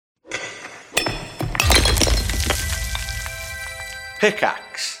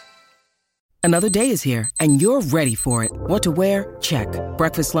Pickaxe. Another day is here, and you're ready for it. What to wear? Check.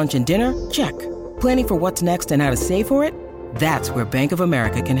 Breakfast, lunch, and dinner? Check. Planning for what's next and how to save for it? That's where Bank of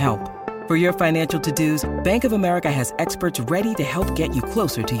America can help. For your financial to-dos, Bank of America has experts ready to help get you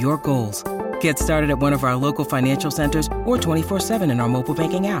closer to your goals. Get started at one of our local financial centers or 24/7 in our mobile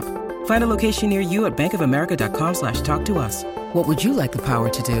banking app. Find a location near you at bankofamerica.com/talktous. What would you like the power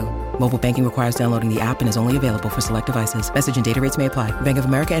to do? Mobile banking requires downloading the app and is only available for select devices. Message and data rates may apply. Bank of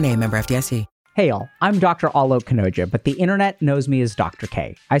America NA, member FDIC. Hey y'all, I'm Dr. Alok Kanoja, but the internet knows me as Dr.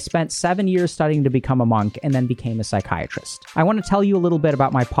 K. I spent 7 years studying to become a monk and then became a psychiatrist. I want to tell you a little bit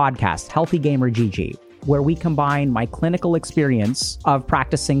about my podcast, Healthy Gamer GG, where we combine my clinical experience of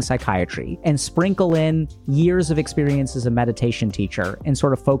practicing psychiatry and sprinkle in years of experience as a meditation teacher and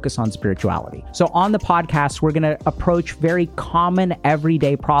sort of focus on spirituality. So on the podcast, we're going to approach very common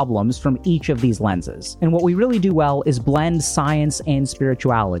everyday problems from each of these lenses. And what we really do well is blend science and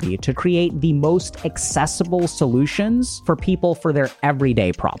spirituality to create the most accessible solutions for people for their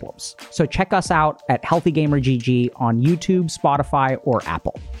everyday problems. So check us out at Healthy Gamer GG on YouTube, Spotify, or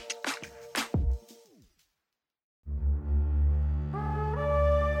Apple.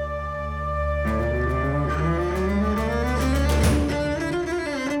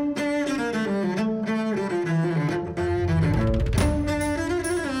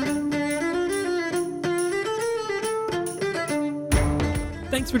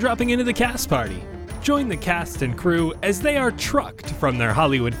 Thanks for dropping into the cast party. Join the cast and crew as they are trucked from their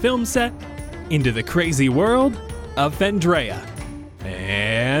Hollywood film set into the crazy world of Fendrea.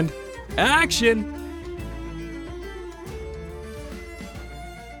 And action!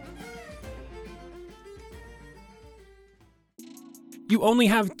 You only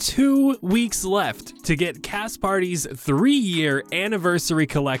have 2 weeks left to get Cast Party's 3-year anniversary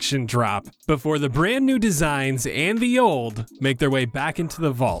collection drop before the brand new designs and the old make their way back into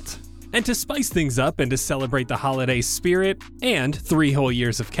the vault. And to spice things up and to celebrate the holiday spirit and 3 whole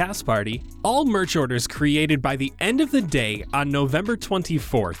years of Cast Party, all merch orders created by the end of the day on November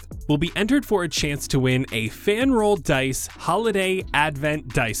 24th will be entered for a chance to win a FanRoll Dice Holiday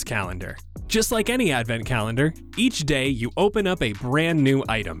Advent Dice Calendar. Just like any advent calendar, each day you open up a brand new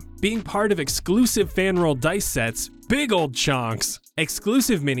item. Being part of exclusive FanRoll dice sets, big old chonks,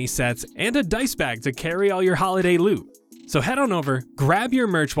 exclusive mini sets, and a dice bag to carry all your holiday loot. So head on over, grab your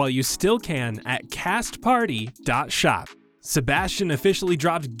merch while you still can at castparty.shop. Sebastian officially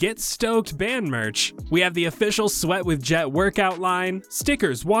dropped Get Stoked band merch. We have the official Sweat with Jet workout line,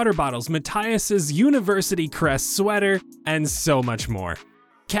 stickers, water bottles, Matthias's University Crest sweater, and so much more.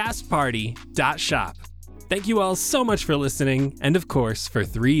 castparty.shop. Thank you all so much for listening, and of course, for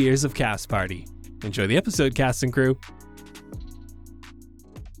 3 years of Cast Party. Enjoy the episode, cast and crew.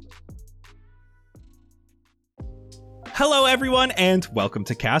 Hello, everyone, and welcome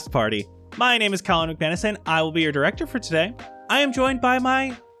to Cast Party. My name is Colin McManus, and I will be your director for today. I am joined by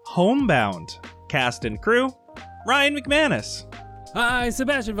my homebound cast and crew, Ryan McManus. Hi,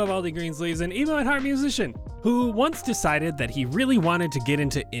 Sebastian Vivaldi Greensleeves, an emo at heart musician who once decided that he really wanted to get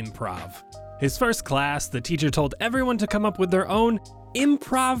into improv. His first class, the teacher told everyone to come up with their own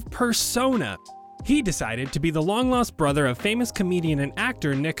improv persona. He decided to be the long-lost brother of famous comedian and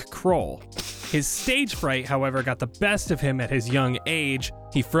actor Nick Kroll. His stage fright, however, got the best of him at his young age.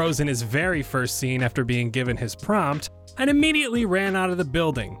 He froze in his very first scene after being given his prompt and immediately ran out of the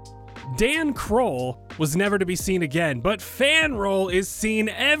building. Dan Kroll was never to be seen again, but FanRoll is seen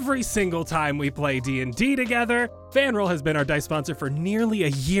every single time we play D&D together. FanRoll has been our dice sponsor for nearly a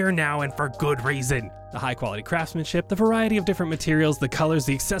year now, and for good reason. The high quality craftsmanship, the variety of different materials, the colors,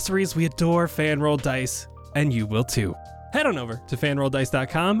 the accessories, we adore FanRoll Dice, and you will too. Head on over to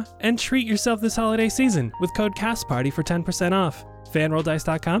fanrolldice.com and treat yourself this holiday season with code CASTPARTY for 10% off.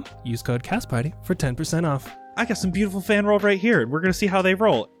 Fanrolldice.com, use code CASTPARTY for 10% off. I got some beautiful FanRoll right here, and we're going to see how they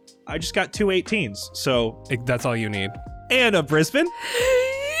roll. I just got 2 18s, so... That's all you need. Anna Brisbane.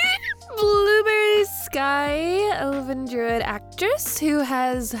 Blueberry Sky, elven druid actress who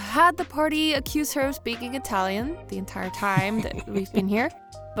has had the party accuse her of speaking Italian the entire time that we've been here,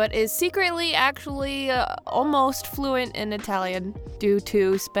 but is secretly actually almost fluent in Italian due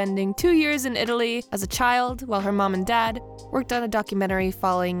to spending 2 years in Italy as a child while her mom and dad worked on a documentary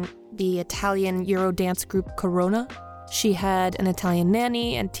following the Italian Eurodance group Corona. She had an Italian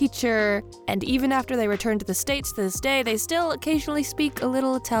nanny and teacher, and even after they returned to the States to this day, they still occasionally speak a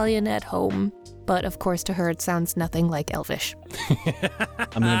little Italian at home. But of course, to her, it sounds nothing like Elvish.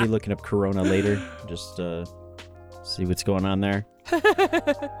 I'm going to be looking up Corona later, just see what's going on there.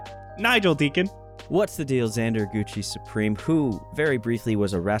 Nigel Deacon. What's the deal, Xander Gucci Supreme, who very briefly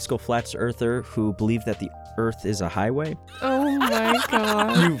was a Rascal Flats Earther who believed that the Earth is a highway? Oh my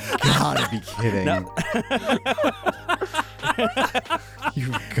god. You've gotta be kidding.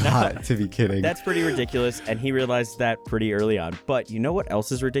 You've got to be kidding. That's pretty ridiculous, and he realized that pretty early on. But you know what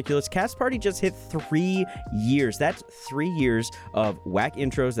else is ridiculous? Cast Party just hit 3 years. That's 3 years of whack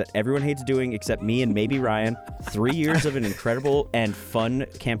intros that everyone hates doing except me and maybe Ryan. 3 years of an incredible and fun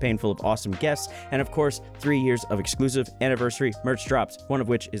campaign full of awesome guests. And of course, 3 years of exclusive anniversary merch drops, one of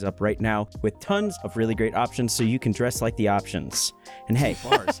which is up right now with tons of really great options so you can dress like the options. And hey,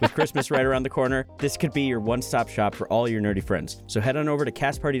 with Christmas right around the corner, this could be your one-stop shop for all your nerdy friends. So head on over to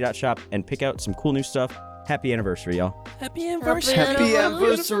castparty.shop and pick out some cool new stuff. Happy anniversary, y'all. Happy anniversary. Happy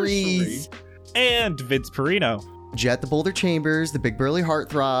anniversaries. And Vince Perino. Jet the Boulder Chambers, the big burly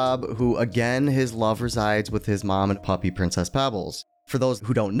heartthrob, who again, his love resides with his mom and puppy, Princess Pebbles. For those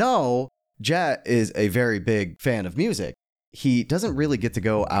who don't know, Jet is a very big fan of music. He doesn't really get to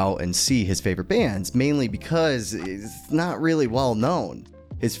go out and see his favorite bands, mainly because it's not really well known.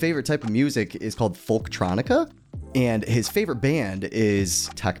 His favorite type of music is called folktronica, and his favorite band is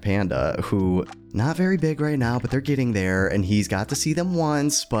Tech Panda, who not very big right now, but they're getting there, and he's got to see them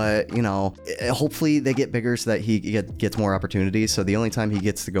once, but, you know, hopefully they get bigger so that he gets more opportunities. So the only time he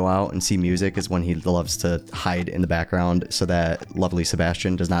gets to go out and see music is when he loves to hide in the background so that lovely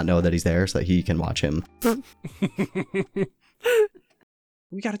Sebastian does not know that he's there so that he can watch him.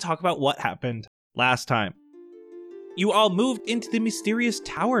 We got to talk about what happened last time. You all moved into the mysterious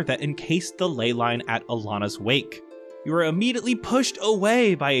tower that encased the ley line at Alana's wake. You were immediately pushed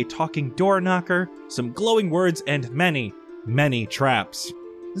away by a talking door knocker, some glowing words, and many, many traps.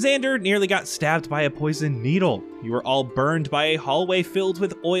 Xander nearly got stabbed by a poisoned needle. You were all burned by a hallway filled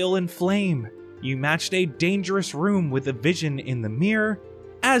with oil and flame. You matched a dangerous room with a vision in the mirror.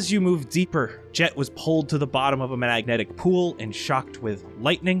 As you moved deeper, Jet was pulled to the bottom of a magnetic pool and shocked with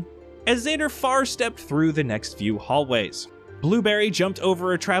lightning. As Xander far stepped through the next few hallways, Blueberry jumped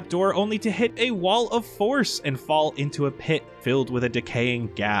over a trapdoor only to hit a wall of force and fall into a pit filled with a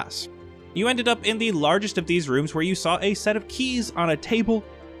decaying gas. You ended up in the largest of these rooms where you saw a set of keys on a table,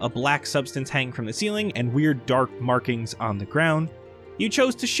 a black substance hanging from the ceiling, and weird dark markings on the ground. You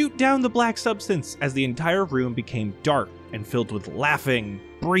chose to shoot down the black substance as the entire room became dark and filled with laughing,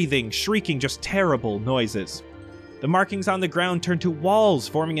 breathing, shrieking, just terrible noises. The markings on the ground turned to walls,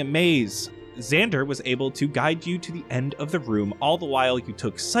 forming a maze. Xander was able to guide you to the end of the room, all the while you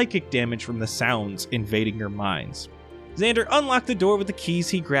took psychic damage from the sounds invading your minds. Xander unlocked the door with the keys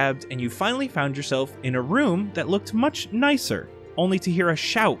he grabbed, and you finally found yourself in a room that looked much nicer, only to hear a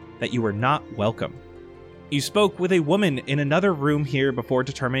shout that you were not welcome. You spoke with a woman in another room here before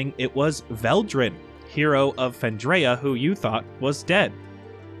determining it was Veldrin, hero of Fendrea, who you thought was dead.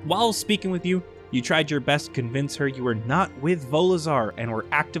 While speaking with you, you tried your best to convince her you were not with Volazar and were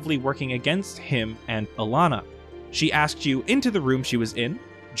actively working against him and Alana. She asked you into the room she was in.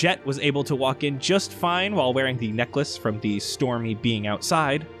 Jet was able to walk in just fine while wearing the necklace from the stormy being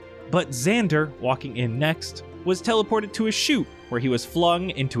outside, but Xander, walking in next, was teleported to a chute where he was flung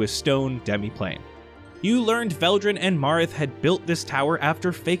into a stone demiplane. You learned Veldrin and Marith had built this tower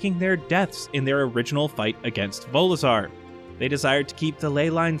after faking their deaths in their original fight against Volazar. They desired to keep the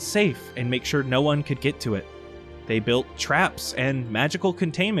ley line safe and make sure no one could get to it. They built traps and magical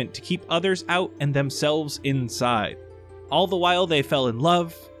containment to keep others out and themselves inside. All the while they fell in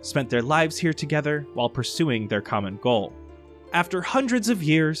love, spent their lives here together while pursuing their common goal. After hundreds of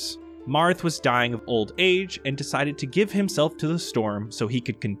years, Marth was dying of old age and decided to give himself to the storm so he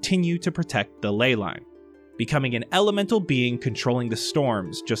could continue to protect the ley line, becoming an elemental being controlling the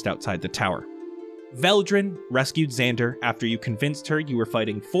storms just outside the tower. Veldrin rescued Xander after you convinced her you were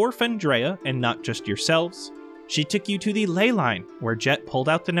fighting for Fendrea and not just yourselves. She took you to the ley line, where Jet pulled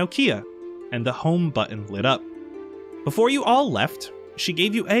out the Nokia, and the home button lit up. Before you all left, she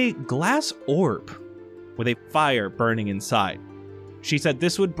gave you a glass orb with a fire burning inside. She said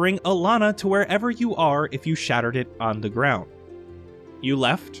this would bring Alana to wherever you are if you shattered it on the ground. You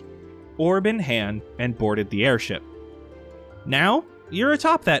left, orb in hand, and boarded the airship. Now, you're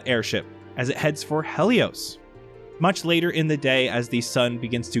atop that airship, as it heads for Helios. Much later in the day, as the sun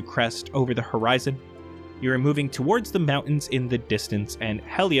begins to crest over the horizon, you are moving towards the mountains in the distance, and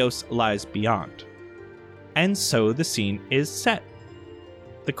Helios lies beyond. And so the scene is set.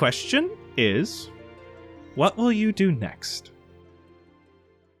 The question is, what will you do next?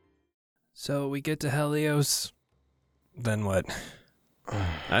 So we get to Helios, then what?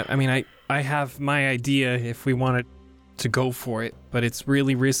 I have my idea if we wanted to go for it, but it's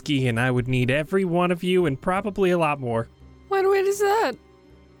really risky and I would need every one of you and probably a lot more. When is that?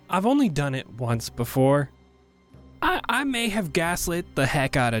 I've only done it once before. I may have gaslit the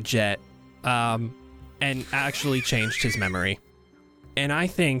heck out of Jet, and actually changed his memory. And I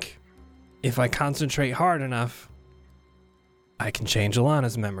think if I concentrate hard enough, I can change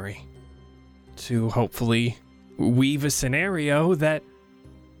Alana's memory to hopefully weave a scenario that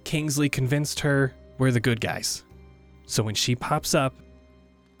Kingsley convinced her we're the good guys. So when she pops up,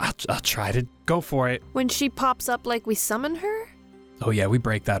 I'll try to go for it. When she pops up, like we summon her? Oh yeah, we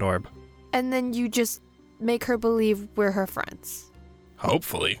break that orb. And then you just make her believe we're her friends.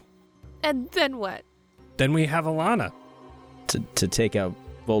 Hopefully. And then what? Then we have Alana. To take out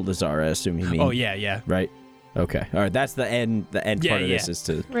Voldazar, I assume you mean. Oh yeah. Right? Okay. All right, that's the end part of this is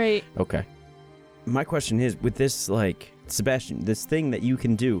to... Right. Okay. My question is, with this, like, Sebastian, this thing that you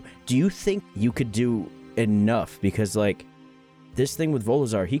can do you think you could do enough? Because, like, this thing with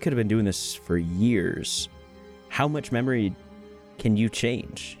Volazar, he could have been doing this for years. How much memory can you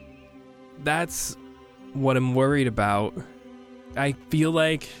change? That's what I'm worried about. I feel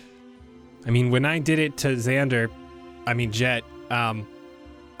like, when I did it to Jet, I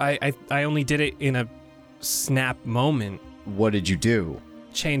only did it in a snap moment. What did you do?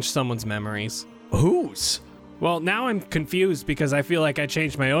 Change someone's memories. Whose? Well, now I'm confused because I feel like I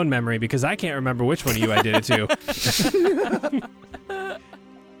changed my own memory because I can't remember which one of you I did it to.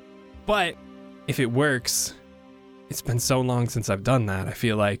 But if it works, it's been so long since I've done that. I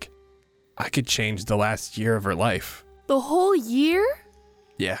feel like I could change the last year of her life. The whole year?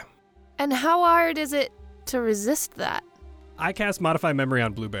 Yeah. And how hard is it to resist that? I cast Modify Memory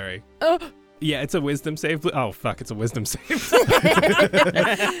on Blueberry. Oh. Yeah, it's a wisdom save. Oh, fuck, it's a wisdom save.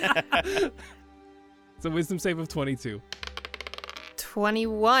 It's a wisdom save of 22.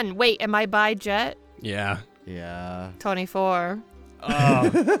 21. Wait, am I by Jet? Yeah. 24. Oh,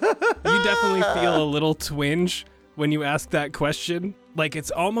 you definitely feel a little twinge when you ask that question. Like it's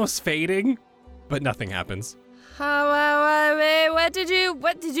almost fading, but nothing happens. What did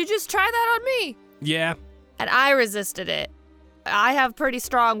you just try that on me? Yeah. And I resisted it. I have pretty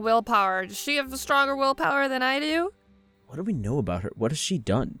strong willpower. Does she have a stronger willpower than I do? What do we know about her? What has she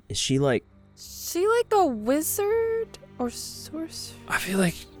done? Is she like a wizard or sorcerer? I feel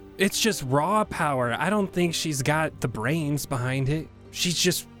like it's just raw power. I don't think she's got the brains behind it. She's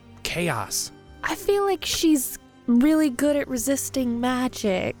just chaos. I feel like she's really good at resisting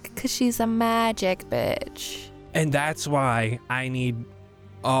magic because she's a magic bitch. And that's why I need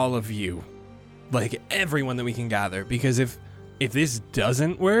all of you. Like everyone that we can gather. Because if this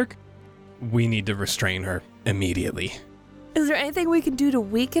doesn't work, we need to restrain her immediately. Is there anything we can do to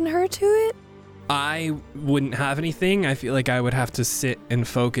weaken her to it? I wouldn't have anything. I feel like I would have to sit and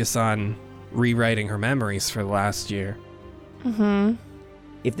focus on rewriting her memories for the last year. Mm-hmm.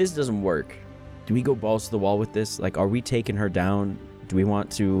 If this doesn't work, do we go balls to the wall with this? Like, are we taking her down? Do we want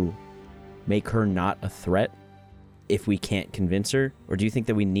to make her not a threat if we can't convince her? Or do you think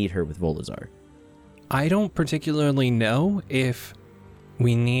that we need her with Volazar? I don't particularly know if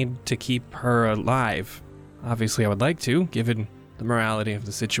we need to keep her alive. Obviously, I would like to, given the morality of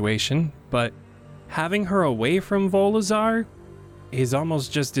the situation, but having her away from Volazar is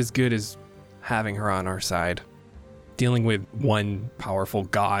almost just as good as having her on our side. Dealing with one powerful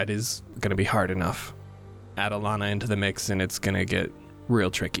god is going to be hard enough. Add Alana into the mix and it's going to get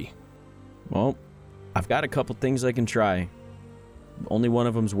real tricky. Well, I've got a couple things I can try. Only one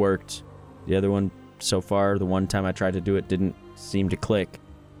of them's worked. The other one, so far, the one time I tried to do it didn't seem to click.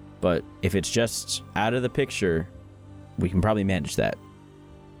 But if it's just out of the picture, we can probably manage that.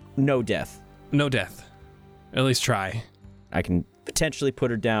 No death. No death. At least try. I can potentially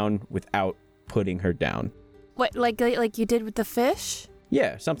put her down without putting her down. What, like you did with the fish?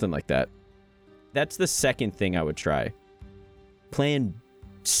 Yeah, something like that. That's the second thing I would try. Plan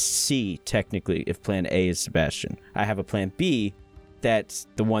C, technically, if plan A is Sebastian. I have a plan B that's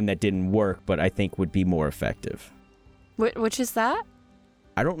the one that didn't work, but I think would be more effective. Which is that?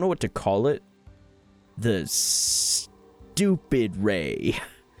 I don't know what to call it. The stupid ray.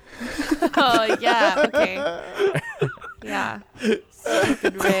 Oh, yeah, okay. Yeah.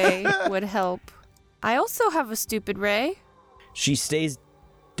 Stupid ray would help. I also have a stupid ray. She stays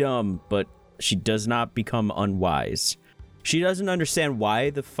dumb, but she does not become unwise. She doesn't understand why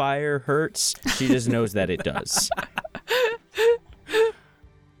the fire hurts. She just knows that it does.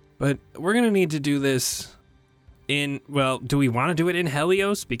 But we're going to need to do this do we want to do it in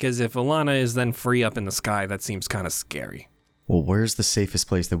Helios? Because if Alana is then free up in the sky, that seems kind of scary. Well, where's the safest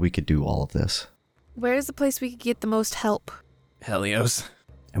place that we could do all of this? Where's the place we could get the most help? Helios.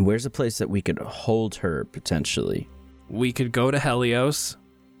 And where's a place that we could hold her, potentially? We could go to Helios.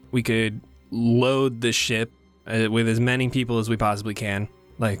 We could load the ship with as many people as we possibly can.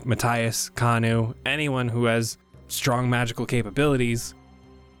 like Matthias, Kanu, anyone who has strong magical capabilities,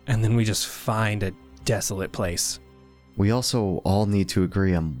 and then we just find a desolate place. We also all need to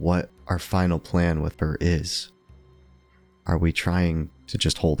agree on what our final plan with her is. Are we trying to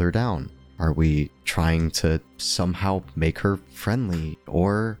just hold her down? Are we trying to somehow make her friendly?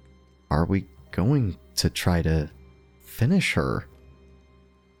 Or are we going to try to finish her?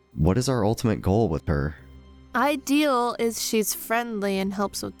 What is our ultimate goal with her? Ideal is she's friendly and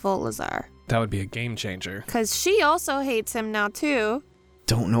helps with Volazar. That would be a game changer. Because she also hates him now, too.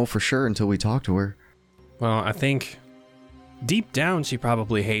 Don't know for sure until we talk to her. Well, I think deep down she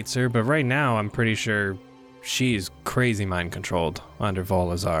probably hates her, but right now I'm pretty sure she's crazy mind controlled under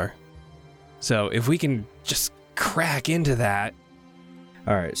Volazar. So if we can just crack into that.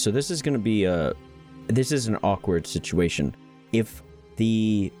 All right, so this is going to be this is an awkward situation. If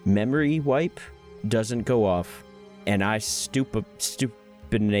the memory wipe doesn't go off and I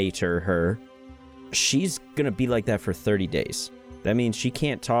stupinate her, she's going to be like that for 30 days. That means she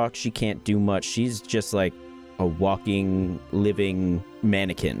can't talk, she can't do much. She's just like a walking, living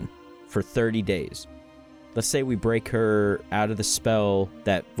mannequin for 30 days. Let's say we break her out of the spell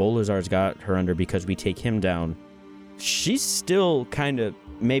that Volazar's got her under because we take him down. She's still kind of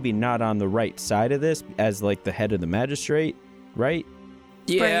maybe not on the right side of this as like the head of the magistrate, right?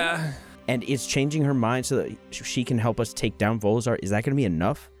 Yeah. And it's changing her mind so that she can help us take down Volazar. Is that going to be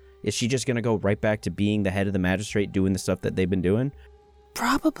enough? Is she just going to go right back to being the head of the magistrate doing the stuff that they've been doing?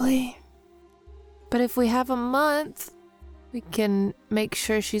 Probably. But if we have a month, we can make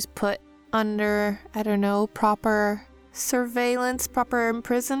sure she's put under, I don't know, proper surveillance, proper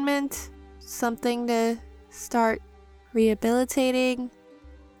imprisonment, something to start rehabilitating.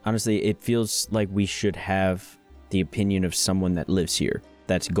 Honestly, it feels like we should have the opinion of someone that lives here,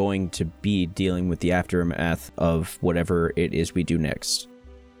 that's going to be dealing with the aftermath of whatever it is we do next.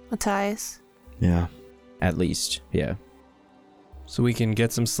 Matthias. Yeah. At least, yeah. So we can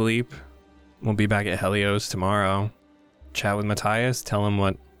get some sleep. We'll be back at Helios tomorrow. Chat with Matthias, tell him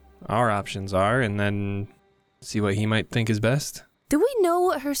what our options are, and then see what he might think is best. Do we know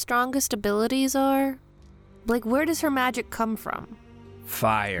what her strongest abilities are? Like, where does her magic come from?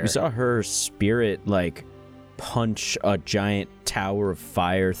 Fire. We saw her spirit, like, punch a giant tower of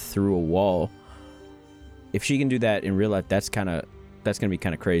fire through a wall. If she can do that in real life, that's gonna be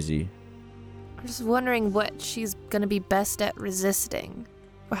kind of crazy. I'm just wondering what she's gonna be best at resisting,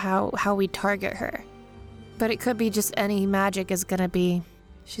 or how we target her. But it could be just any magic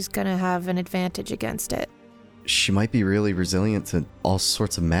she's gonna have an advantage against it. She might be really resilient to all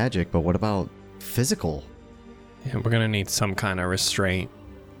sorts of magic, but what about physical? Yeah, we're gonna need some kind of restraint.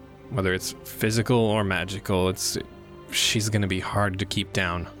 Whether it's physical or magical, she's gonna be hard to keep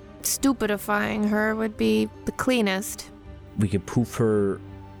down. Stupidifying her would be the cleanest. We could poof her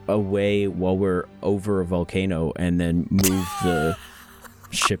away while we're over a volcano and then move the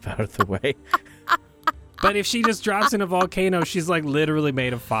ship out of the way. But if she just drops in a volcano, she's like literally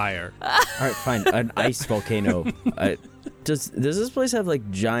made of fire. All right, fine. An ice volcano. Does this place have like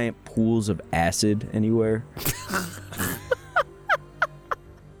giant pools of acid anywhere?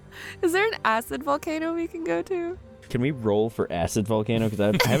 Is there an acid volcano we can go to? Can we roll for acid volcano? Because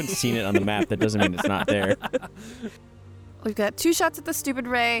I haven't seen it on the map. That doesn't mean it's not there. We've got 2 shots at the stupid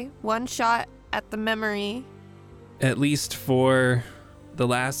ray, 1 shot at the memory. At least for the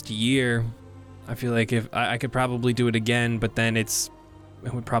last year, I feel like if I could probably do it again, but then it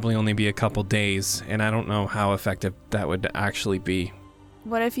would probably only be a couple days, and I don't know how effective that would actually be.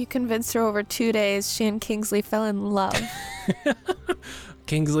 What if you convinced her over 2 days she and Kingsley fell in love?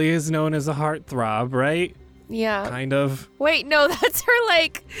 Kingsley is known as a heartthrob, right? Yeah. Kind of. Wait, no, that's her,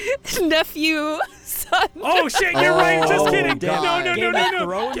 like, nephew, son. Oh, shit, you're right. Just kidding. God. No. Game of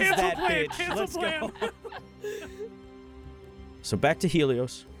Thrones Cancel that plan. bitch. Cancel Let's plan. go. So back to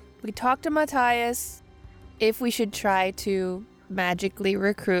Helios. We talked to Matthias if we should try to magically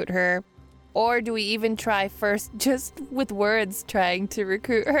recruit her, or do we even try first just with words trying to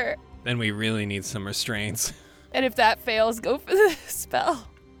recruit her? Then we really need some restraints. And if that fails, go for the spell.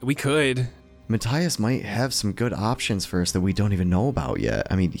 We could. Matthias might have some good options for us that we don't even know about yet.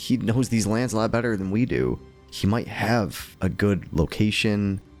 I mean, he knows these lands a lot better than we do. He might have a good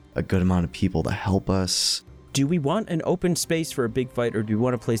location, a good amount of people to help us. Do we want an open space for a big fight, or do we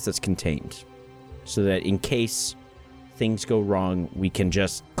want a place that's contained? So that in case things go wrong, we can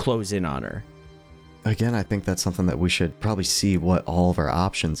just close in on her. Again, I think that's something that we should probably see what all of our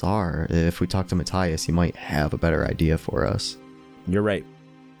options are. If we talk to Matthias, he might have a better idea for us. You're right.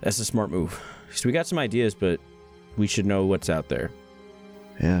 That's a smart move. So we got some ideas, but we should know what's out there.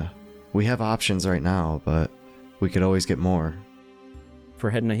 Yeah, we have options right now, but we could always get more. If we're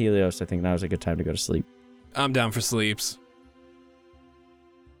heading to Helios, I think now is a good time to go to sleep. I'm down for sleeps.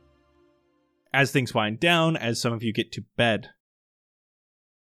 As things wind down, as some of you get to bed,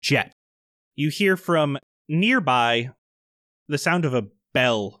 Jet, you hear from nearby the sound of a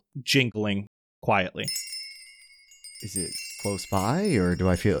bell jingling quietly. Is it close by, or do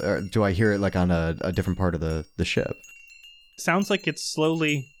I hear it like on a different part of the ship? Sounds like it's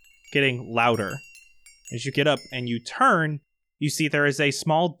slowly getting louder. As you get up and you turn, you see there is a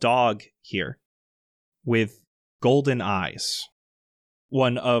small dog here with golden eyes.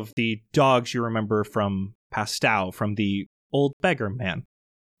 One of the dogs you remember from Pastel, from the old beggar man.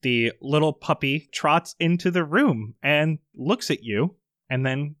 The little puppy trots into the room and looks at you and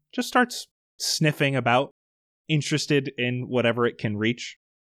then just starts sniffing about, interested in whatever it can reach,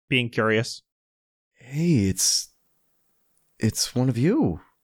 being curious. Hey, it's one of you.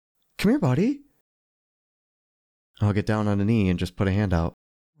 Come here, buddy. I'll get down on a knee and just put a hand out.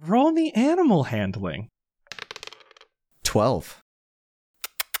 Roll me animal handling. 12.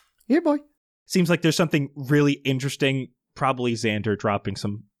 Here, boy. Seems like there's something really interesting, probably Xander dropping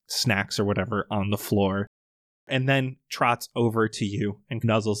some snacks or whatever on the floor, and then trots over to you and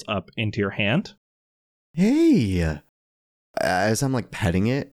nuzzles up into your hand. Hey. As I'm like petting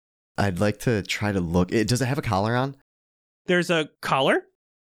it, I'd like to try to look. Does it have a collar on? There's a collar,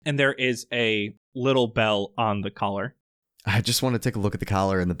 and there is a little bell on the collar. I just want to take a look at the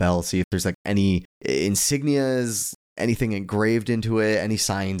collar and the bell, see if there's like any insignias, anything engraved into it, any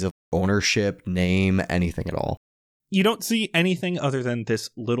signs of ownership, name, anything at all. You don't see anything other than this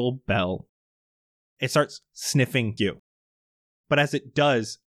little bell. It starts sniffing you. But as it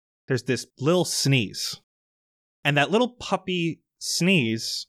does, there's this little sneeze. And that little puppy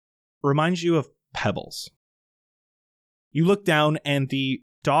sneeze reminds you of Pebbles. You look down and the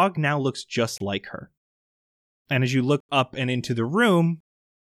dog now looks just like her. And as you look up and into the room,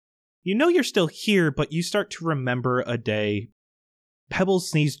 you know you're still here, but you start to remember a day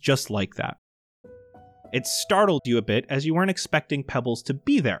Pebbles sneezed just like that. It startled you a bit as you weren't expecting Pebbles to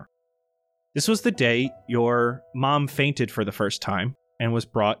be there. This was the day your mom fainted for the first time and was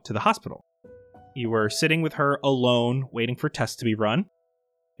brought to the hospital. You were sitting with her alone, waiting for tests to be run.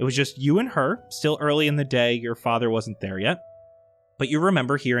 It was just you and her, still early in the day, your father wasn't there yet. But you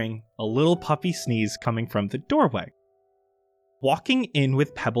remember hearing a little puppy sneeze coming from the doorway. Walking in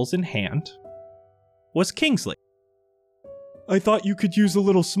with Pebbles in hand was Kingsley. I thought you could use a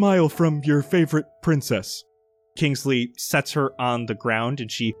little smile from your favorite princess. Kingsley sets her on the ground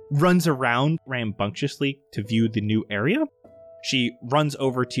and she runs around rambunctiously to view the new area. She runs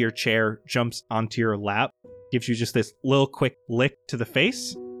over to your chair, jumps onto your lap, gives you just this little quick lick to the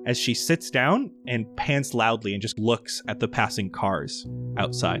face as she sits down and pants loudly and just looks at the passing cars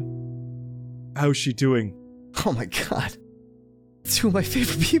outside. How's she doing? Oh my god. Two of my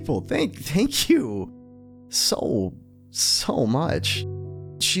favorite people. Thank you. So much.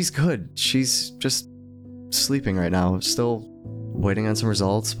 She's good. She's just sleeping right now. Still waiting on some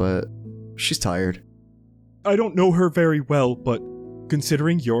results, but she's tired. I don't know her very well, but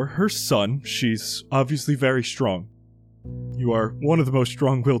considering you're her son, she's obviously very strong. You are one of the most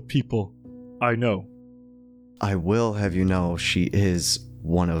strong-willed people I know. I will have you know she is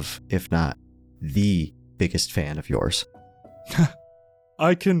one of, if not the biggest fan of yours.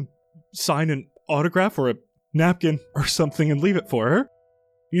 I can sign an autograph or a napkin or something and leave it for her.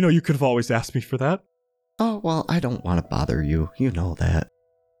 You know, you could have always asked me for that. Oh, well, I don't want to bother you. You know that.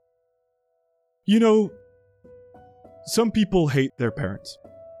 You know, some people hate their parents.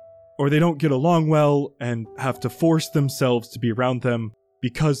 Or they don't get along well and have to force themselves to be around them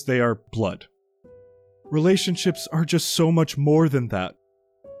because they are blood. Relationships are just so much more than that.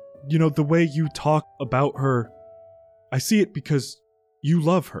 You know, the way you talk about her, I see it because you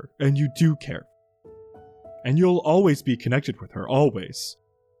love her and you do care. And you'll always be connected with her, always.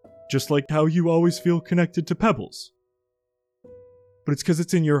 Just like how you always feel connected to Pebbles. But it's because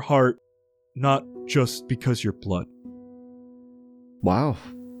it's in your heart, not just because you're blood. Wow.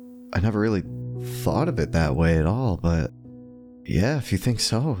 I never really thought of it that way at all, but yeah, if you think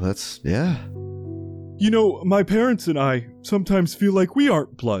so, yeah. You know, my parents and I sometimes feel like we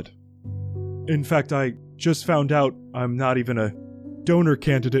aren't blood. In fact, I just found out I'm not even a donor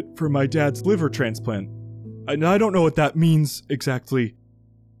candidate for my dad's liver transplant. And I don't know what that means exactly.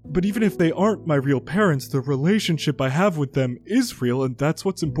 But even if they aren't my real parents, the relationship I have with them is real, and that's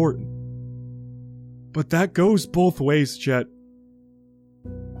what's important. But that goes both ways, Jet.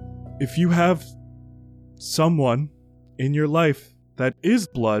 If you have someone in your life that is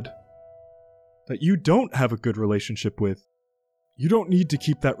blood, that you don't have a good relationship with, you don't need to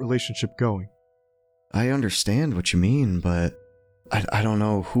keep that relationship going. I understand what you mean, but I don't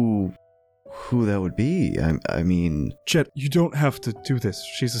know who that would be. I mean... Jet, you don't have to do this.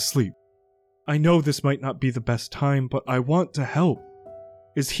 She's asleep. I know this might not be the best time, but I want to help.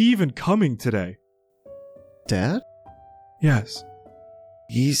 Is he even coming today? Dad? Yes.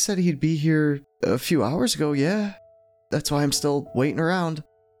 He said he'd be here a few hours ago, yeah. That's why I'm still waiting around.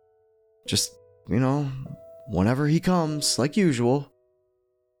 Just, whenever he comes, like usual.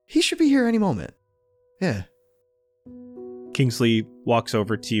 He should be here any moment. Yeah. Kingsley walks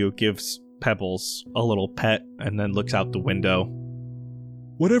over to you, gives Pebbles a little pet, and then looks out the window.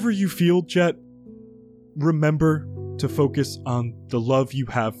 Whatever you feel, Jet, remember to focus on the love you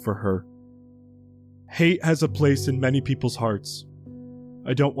have for her. Hate has a place in many people's hearts.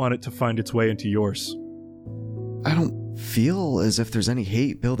 I don't want it to find its way into yours. I don't feel as if there's any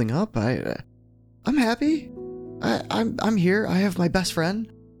hate building up. I'm happy. I'm here. I have my best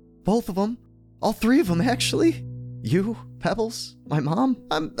friend. Both of them. All three of them, actually. You, Pebbles, my mom.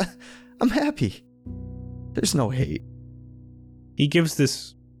 I'm happy. There's no hate. He gives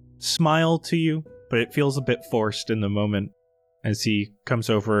this smile to you, but it feels a bit forced in the moment as he comes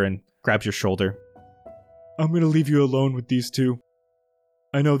over and grabs your shoulder. I'm going to leave you alone with these two.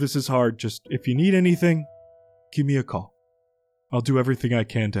 I know this is hard. Just if you need anything, give me a call. I'll do everything I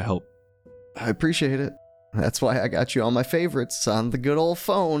can to help. I appreciate it. That's why I got you on my favorites on the good old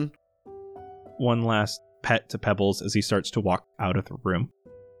phone. One last pet to Pebbles as he starts to walk out of the room.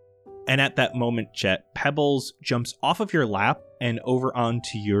 And at that moment, Jet, Pebbles jumps off of your lap and over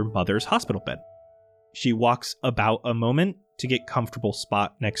onto your mother's hospital bed. She walks about a moment to get comfortable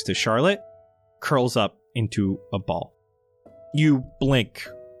spot next to Charlotte, curls up into a ball. You blink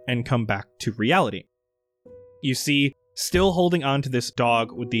and come back to reality. You see, still holding on to this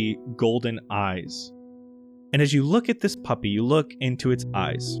dog with the golden eyes. And as you look at this puppy, you look into its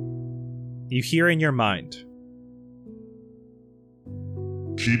eyes. You hear in your mind,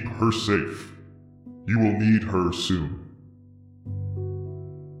 "Keep her safe. You will need her soon."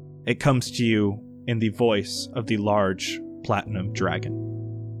 It comes to you in the voice of the large platinum dragon.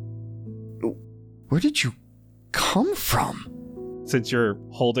 Where did you come from? Since you're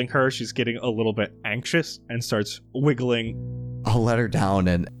holding her, she's getting a little bit anxious and starts wiggling. I'll let her down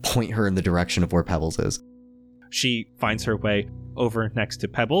and point her in the direction of where Pebbles is. She finds her way over next to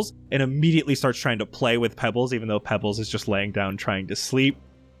Pebbles and immediately starts trying to play with Pebbles, even though Pebbles is just laying down trying to sleep.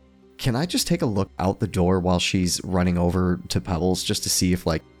 Can I just take a look out the door while she's running over to Pebbles just to see if,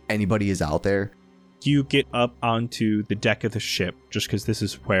 anybody is out there? You get up onto the deck of the ship just because this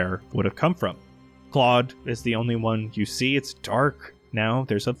is where it would have come from. Claude is the only one you see. It's dark now.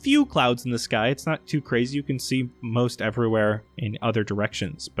 There's a few clouds in the sky. It's not too crazy. You can see most everywhere in other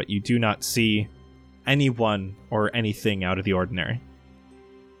directions, but you do not see anyone or anything out of the ordinary.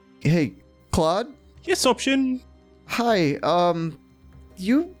 Hey, Claude? Yes, Option. Hi,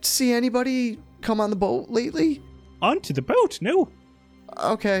 you see anybody come on the boat lately? Onto the boat? No.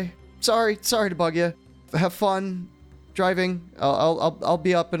 Okay. Sorry to bug you. Have fun driving. I'll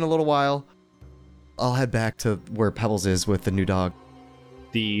be up in a little while. I'll head back to where Pebbles is with the new dog.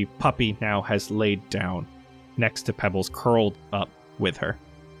 The puppy now has laid down next to Pebbles, curled up with her.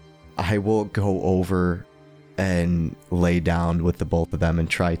 I will go over and lay down with the both of them and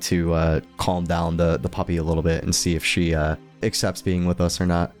try to calm down the puppy a little bit and see if she accepts being with us or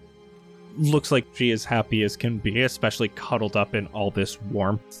not. Looks like she is happy as can be, especially cuddled up in all this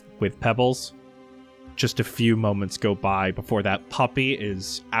warmth with Pebbles. Just a few moments go by before that puppy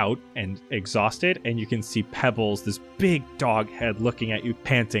is out and exhausted, and you can see Pebbles, this big dog head, looking at you,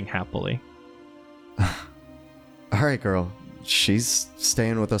 panting happily. All right, girl. She's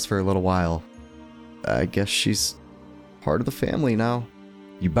staying with us for a little while. I guess she's part of the family now.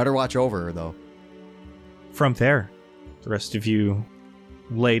 You better watch over her, though. From there, the rest of you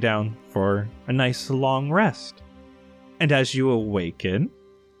lay down for a nice long rest. And as you awaken,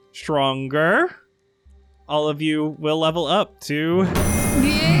 stronger, all of you will level up to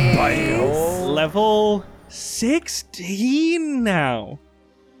level 16 now.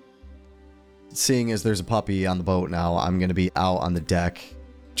 Seeing as there's a puppy on the boat now, I'm going to be out on the deck,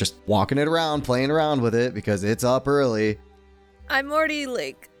 just walking it around, playing around with it because it's up early. I'm already,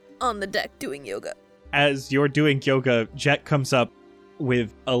 on the deck doing yoga. As you're doing yoga, Jet comes up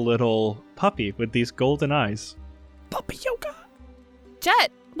with a little puppy with these golden eyes. Puppy yoga.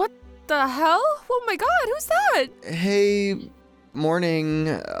 Jet, what the hell? Oh my god, who's that? Hey,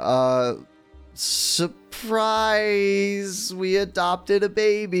 morning. Surprise! We adopted a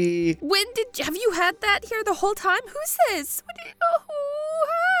baby. Have you had that here the whole time? Who's this? Oh,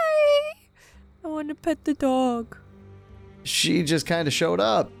 hi. I want to pet the dog. She just kind of showed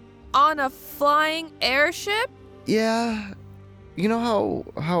up. On a flying airship? Yeah. you know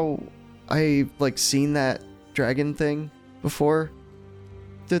how I like seen that dragon thing before?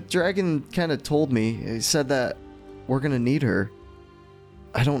 The dragon kind of told me, he said that we're gonna need her.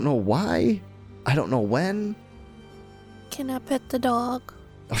 I don't know why. I don't know when. Can I pet the dog?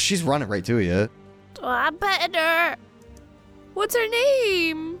 Oh, she's running right to you. Oh, I'm petting her. What's her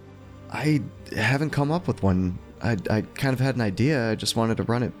name? I haven't come up with one. I kind of had an idea. I just wanted to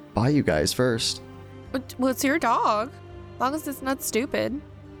run it by you guys first. What's your dog? As long as it's not stupid.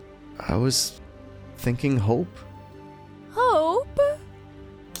 I was thinking Hope. Hope?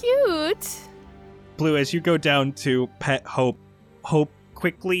 Cute. Blue, as you go down to pet Hope, Hope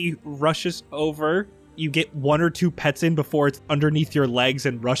quickly rushes over. You get 1 or 2 pets in before it's underneath your legs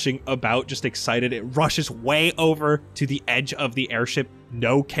and rushing about, just excited. It rushes way over to the edge of the airship.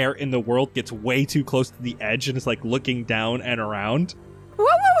 No care in the world, gets way too close to the edge and is like looking down and around. Whoa,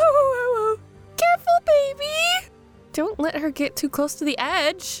 whoa, whoa, whoa, whoa. Careful, baby. Don't let her get too close to the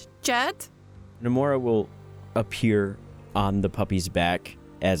edge, Jet. Nomura will appear on the puppy's back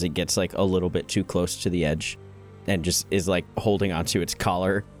as it gets like a little bit too close to the edge and just is like holding onto its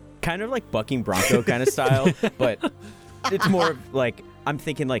collar. Kind of like bucking bronco kind of style, but it's more of like, I'm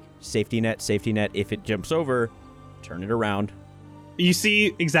thinking like safety net. If it jumps over, turn it around. You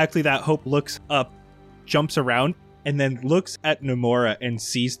see exactly that. Hope looks up, jumps around, and then looks at Nomura and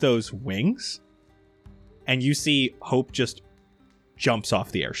sees those wings. And you see Hope just jumps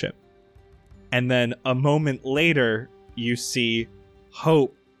off the airship. And then a moment later, you see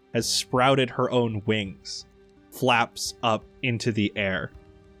Hope has sprouted her own wings, flaps up into the air,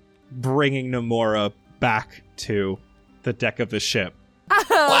 bringing Nomura back to the deck of the ship.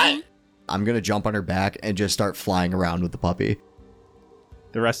 What? I'm gonna jump on her back and just start flying around with the puppy.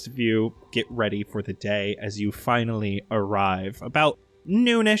 The rest of you get ready for the day as you finally arrive about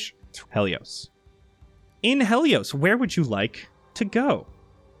noonish to Helios. In Helios, where would you like to go?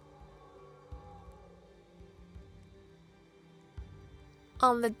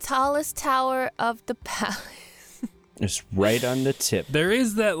 On the tallest tower of the palace. It's right on the tip. There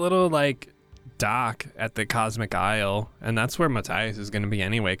is that little, like, dock at the Cosmic Isle, and that's where Matthias is going to be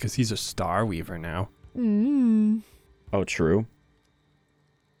anyway, because he's a Star Weaver now. Oh, true.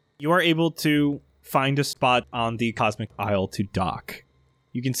 You are able to find a spot on the Cosmic Isle to dock.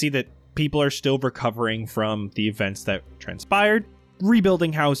 You can see that people are still recovering from the events that transpired,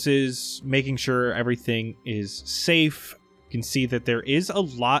 rebuilding houses, making sure everything is safe. You can see that there is a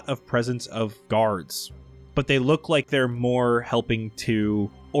lot of presence of guards, but they look like they're more helping to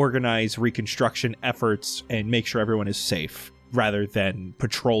organize reconstruction efforts and make sure everyone is safe rather than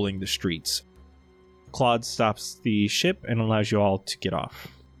patrolling the streets. Claude stops the ship and allows you all to get off.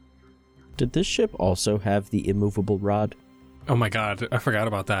 Did this ship also have the immovable rod? Oh my god, I forgot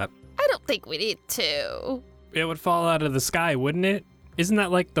about that. I don't think we need to. It would fall out of the sky, wouldn't it? Isn't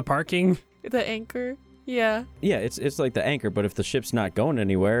that like the parking? The anchor? Yeah. Yeah, it's like the anchor, but if the ship's not going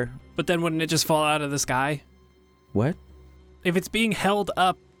anywhere... But then wouldn't it just fall out of the sky? What? If it's being held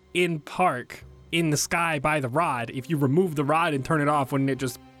up in park, in the sky by the rod, if you remove the rod and turn it off, wouldn't it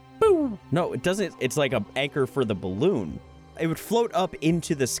just... Boo! No, it doesn't. It's like an anchor for the balloon. It would float up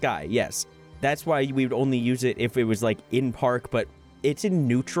into the sky, yes. That's why we would only use it if it was like in park, but it's in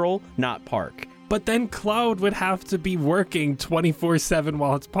neutral, not park. But then Cloud would have to be working 24/7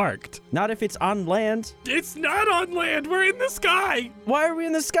 while it's parked. Not if it's on land. It's not on land. We're in the sky. Why are we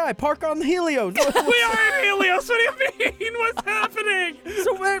in the sky? Park on the Helios. We are in Helios. What do you mean? What's happening?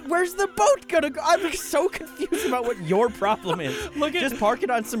 So where's the boat gonna go? I'm so confused about what your problem is. Just park it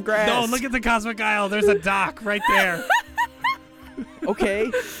on some grass. No, look at the Cosmic Isle. There's a dock right there. Okay.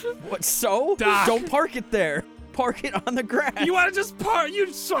 What? So? Dock. Don't park it there. Park it on the grass. You want to just park? You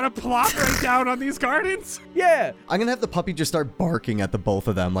just want to plop right down on these gardens? Yeah. I'm gonna have the puppy just start barking at the both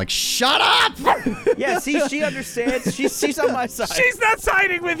of them, like, shut up! Yeah, see, she understands. She's on my side. She's not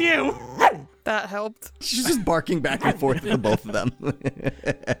siding with you. That helped. She's just barking back and forth at the both of them.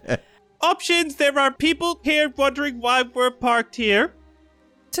 Options! There are people here wondering why we're parked here.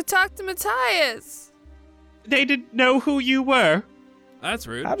 To talk to Matthias. They didn't know who you were. That's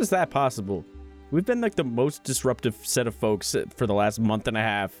rude. How is that possible? We've been like the most disruptive set of folks for the last month and a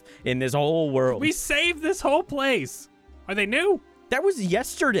half in this whole world. We saved this whole place. Are they new? That was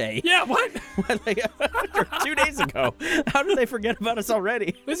yesterday. Yeah, what? Like, 2 days ago. How did they forget about us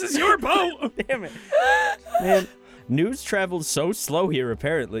already? This is your boat. Damn it. Man, news travels so slow here,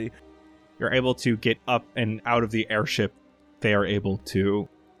 apparently. You're able to get up and out of the airship. They are able to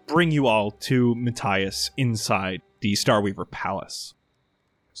bring you all to Matthias inside the Starweaver Palace.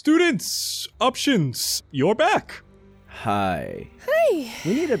 Students, options, you're back. Hi. Hi.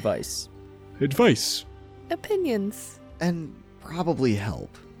 We need advice. Advice. Opinions. And probably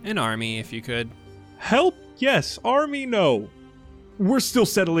help. An army, if you could. Help? Yes. Army? No. We're still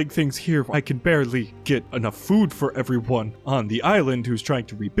settling things here. I can barely get enough food for everyone on the island who's trying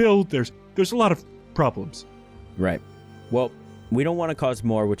to rebuild. There's a lot of problems. Right. Well, we don't want to cause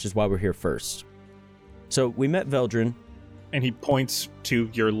more, which is why we're here first. So we met Veldrin. And he points to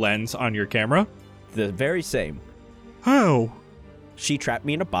your lens on your camera. The very same. How? She trapped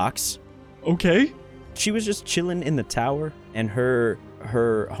me in a box. Okay. She was just chilling in the tower, and her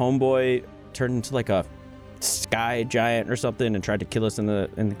homeboy turned into like a sky giant or something and tried to kill us in the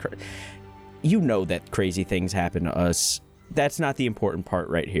you know that crazy things happen to us. That's not the important part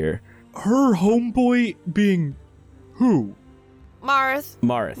right here. Her homeboy being who?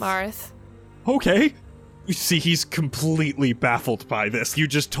 Marth. Okay. You see, he's completely baffled by this. You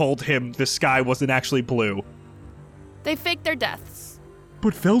just told him the sky wasn't actually blue. They faked their deaths.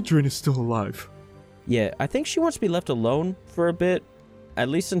 But Veldrin is still alive. Yeah, I think she wants to be left alone for a bit, at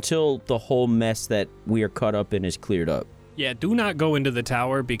least until the whole mess that we are caught up in is cleared up. Yeah, do not go into the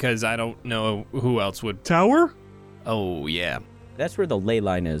tower because I don't know who else would. Tower? Oh, yeah. That's where the ley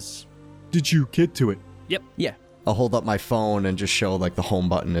line is. Did you get to it? Yep. Yeah. I'll hold up my phone and just show like the home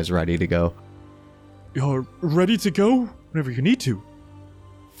button is ready to go. You're ready to go whenever you need to.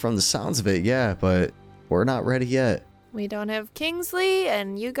 From the sounds of it, yeah, but we're not ready yet. We don't have Kingsley,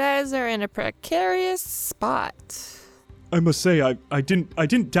 and you guys are in a precarious spot. I must say, I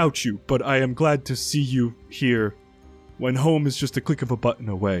didn't doubt you, but I am glad to see you here when home is just a click of a button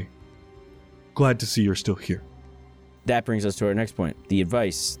away. Glad to see you're still here. That brings us to our next point, the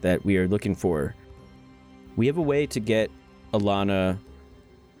advice that we are looking for. We have a way to get Alana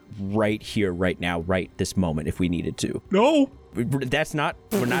right here, right now, right this moment, if we needed to. No! That's not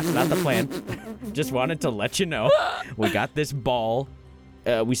the plan. Just wanted to let you know. We got this ball.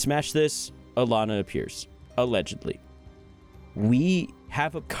 We smash this, Alana appears. Allegedly. We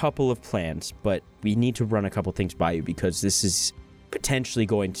have a couple of plans, but we need to run a couple things by you because this is potentially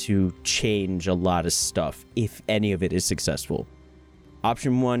going to change a lot of stuff if any of it is successful.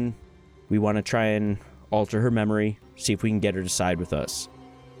 Option 1, we want to try and alter her memory, see if we can get her to side with us.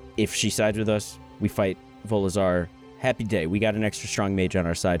 If she sides with us, we fight Volazar. Happy day. We got an extra strong mage on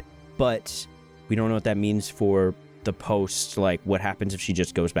our side. But we don't know what that means for the post. Like, what happens if she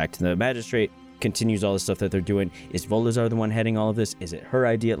just goes back to the magistrate, continues all the stuff that they're doing? Is Volazar the one heading all of this? Is it her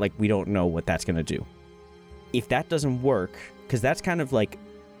idea? Like, we don't know what that's going to do. If that doesn't work, because that's kind of like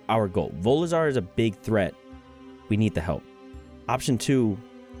our goal. Volazar is a big threat. We need the help. Option 2,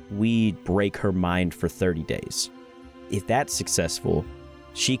 we break her mind for 30 days. If that's successful,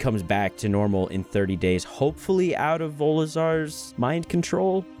 she comes back to normal in 30 days, hopefully out of Volazar's mind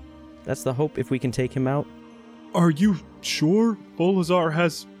control. That's the hope if we can take him out. Are you sure Volazar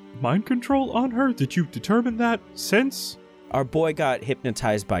has mind control on her? Did you determine that since? Our boy got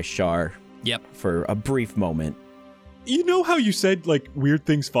hypnotized by Shar. Yep. For a brief moment. You know how you said, like, weird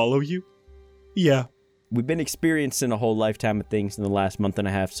things follow you? Yeah. We've been experiencing a whole lifetime of things in the last month and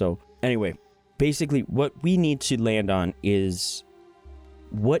a half, so anyway, basically what we need to land on is,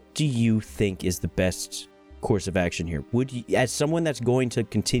 what do you think is the best course of action here? Would you, as someone that's going to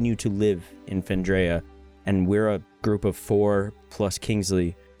continue to live in Fendrea, and we're a group of 4 plus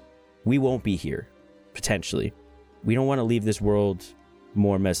Kingsley, we won't be here, potentially. We don't want to leave this world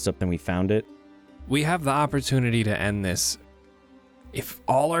more messed up than we found it. We have the opportunity to end this. If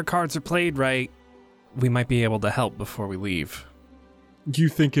all our cards are played right, we might be able to help before we leave. You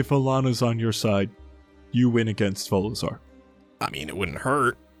think if Alana's on your side, you win against Volazar? I mean, it wouldn't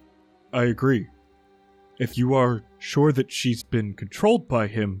hurt. I agree. If you are sure that she's been controlled by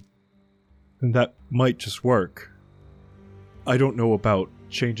him, then that might just work. I don't know about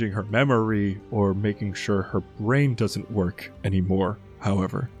changing her memory or making sure her brain doesn't work anymore,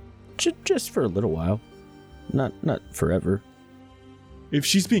 however. Just for a little while. Not forever. If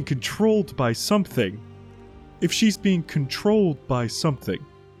she's being controlled by something,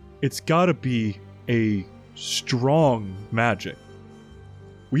 it's gotta be a strong magic.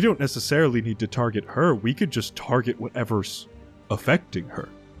 We don't necessarily need to target her, we could just target whatever's affecting her.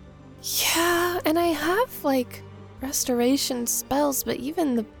 Yeah, and I have, like, restoration spells, but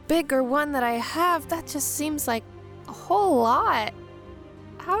even the bigger one that I have, that just seems like a whole lot.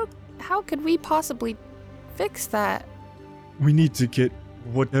 How could we possibly fix that? We need to get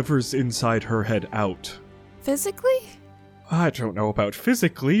whatever's inside her head out. Physically? I don't know about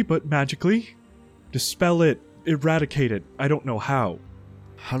physically, but magically. Dispel it, eradicate it, I don't know how.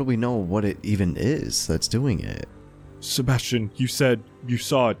 How do we know what it even is that's doing it? Sebastian, you said you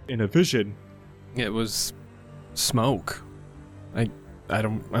saw it in a vision. It was smoke. I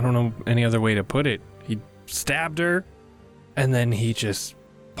don't know any other way to put it. He stabbed her, And then he just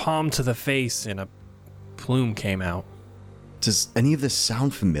palm to the face and a plume came out. Does any of this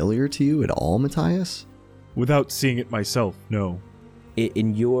sound familiar to you at all, Matthias? Without seeing it myself, no.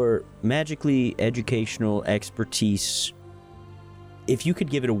 In your magically educational expertise, if you could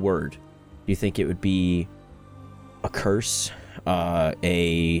give it a word, do you think it would be a curse,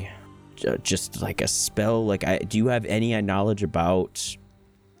 just like a spell? Like, do you have any knowledge about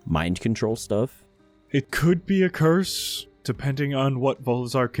mind control stuff? It could be a curse, depending on what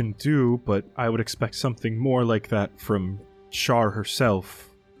Volazar can do, but I would expect something more like that from Shar herself.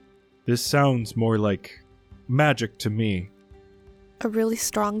 This sounds more like magic to me. A really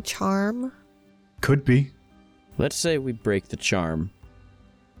strong charm? Could be. Let's say we break the charm.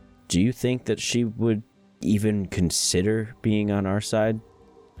 Do you think that she would even consider being on our side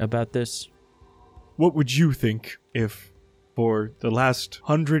about this? What would you think if, for the last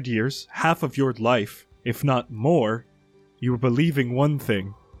 100 years, half of your life, if not more, you were believing one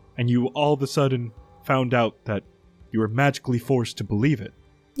thing, and you all of a sudden found out that you were magically forced to believe it?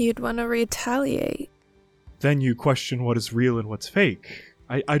 You'd want to retaliate. Then you question what is real and what's fake.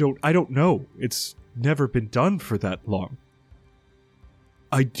 I don't know. It's never been done for that long.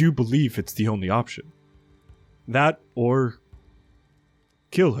 I do believe it's the only option. That or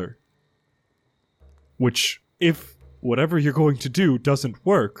kill her. Which, if whatever you're going to do doesn't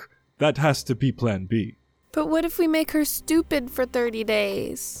work, that has to be plan B. But what if we make her stupid for 30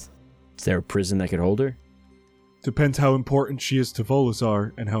 days? Is there a prison that could hold her? Depends how important she is to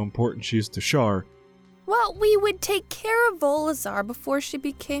Volazar and how important she is to Shar. Well, we would take care of Volazar before she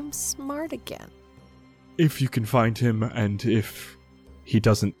became smart again. If you can find him and if he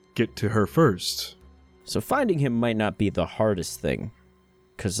doesn't get to her first. So finding him might not be the hardest thing.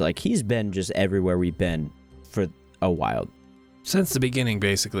 Because, like, he's been just everywhere we've been for a while. Since the beginning,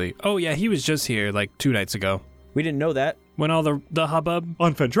 basically. Oh yeah, he was just here like 2 nights ago. We didn't know that. When all the hubbub...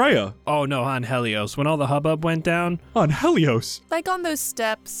 On Phaedria! Oh no, on Helios. When all the hubbub went down. On Helios! Like on those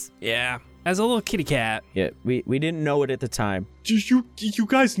steps. Yeah, as a little kitty cat. Yeah, we didn't know it at the time. You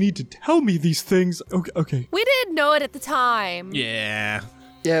guys need to tell me these things. Okay. We didn't know it at the time. Yeah.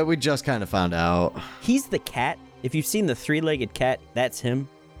 Yeah, we just kind of found out. He's the cat. If you've seen the 3-legged cat, that's him.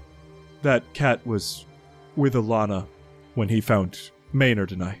 That cat was with Alana when he found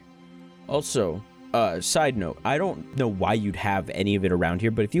Maynard and I. Also, side note, I don't know why you'd have any of it around here,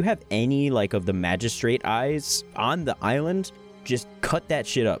 but if you have any, like, of the magistrate eyes on the island, just cut that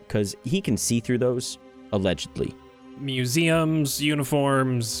shit up, because he can see through those, allegedly. Museums,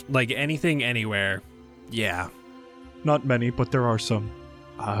 uniforms, like anything, anywhere. Yeah. Not many, but there are some.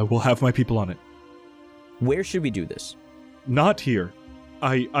 I will have my people on it. Where should we do this? Not here.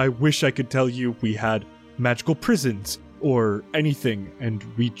 I wish I could tell you we had magical prisons or anything, and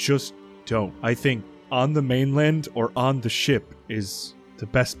we just don't. I think on the mainland or on the ship is the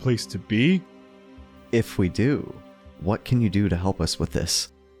best place to be. If we do, what can you do to help us with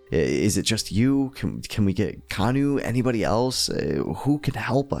this? Is it just you? Can we get Kanu? Anybody else? Who can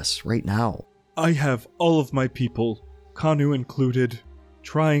help us right now? I have all of my people, Kanu included,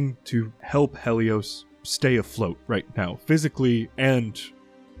 trying to help Helios stay afloat right now, physically and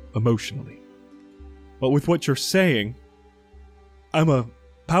emotionally. But with what you're saying, I'm a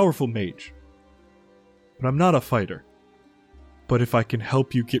powerful mage, but I'm not a fighter. But if I can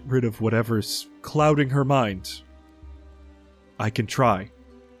help you get rid of whatever's clouding her mind, I can try.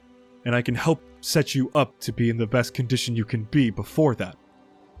 And I can help set you up to be in the best condition you can be before that.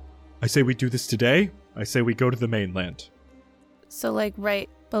 I say we do this today. I say we go to the mainland. So, like, right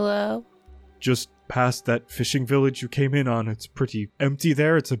below? Just past that fishing village you came in on. It's pretty empty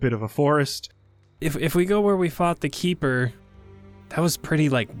there. It's a bit of a forest. If we go where we fought the Keeper, that was pretty,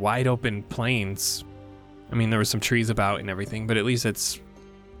 like, wide open plains. I mean, there were some trees about and everything, but at least it's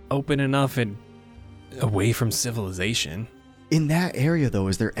open enough and away from civilization. In that area, though,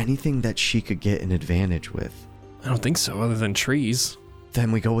 is there anything that she could get an advantage with? I don't think so, other than trees.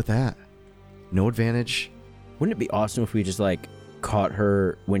 Then we go with that. No advantage. Wouldn't it be awesome if we just, like, caught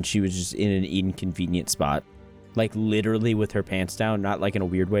her when she was just in an inconvenient spot? Like, literally with her pants down, not like in a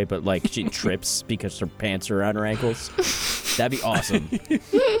weird way, but like she trips because her pants are around her ankles. That'd be awesome.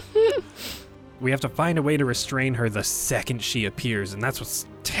 We have to find a way to restrain her the second she appears, and that's what's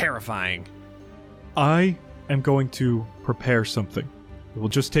terrifying. I am going to prepare something. It will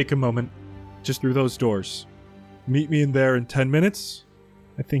just take a moment, just through those doors. Meet me in there in 10 minutes.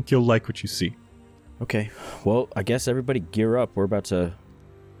 I think you'll like what you see. Okay, well, I guess everybody gear up. We're about to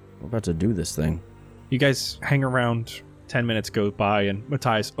do this thing. You guys hang around. 10 minutes go by and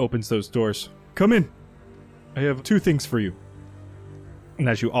Matthias opens those doors. Come in. I have 2 things for you. And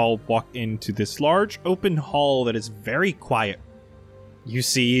as you all walk into this large open hall that is very quiet, you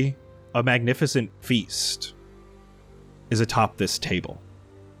see a magnificent feast is atop this table.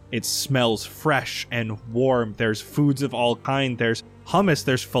 It smells fresh and warm. There's foods of all kind. There's hummus,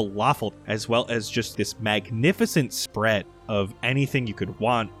 there's falafel, as well as just this magnificent spread of anything you could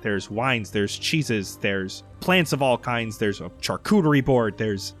want. There's wines, there's cheeses, there's plants of all kinds, there's a charcuterie board,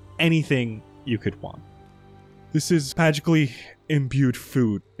 there's anything you could want. This is magically imbued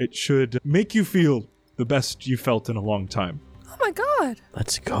food. It should make you feel the best you felt in a long time. Oh my god.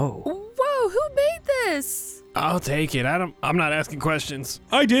 Let's go. Whoa, who made this? I'll take it. I'm not asking questions.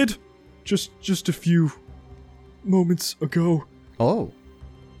 I did! Just a few moments ago. Oh.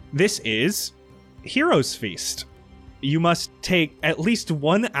 This is Hero's Feast. You must take at least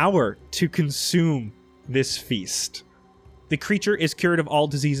 1 hour to consume this feast. The creature is cured of all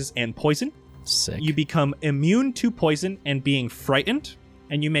diseases and poison. Sick. You become immune to poison and being frightened,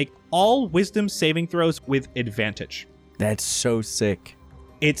 and you make all wisdom saving throws with advantage. That's so sick.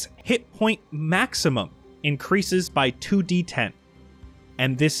 Its hit point maximum increases by 2d10,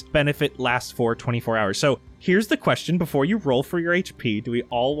 and this benefit lasts for 24 hours. So here's the question before you roll for your HP. Do we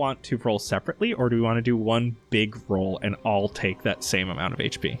all want to roll separately, or do we want to do one big roll and all take that same amount of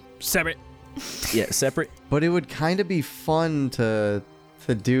HP? Separate. Yeah, separate. But it would kind of be fun to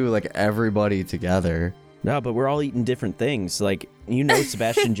do like everybody together. No, but we're all eating different things. Like,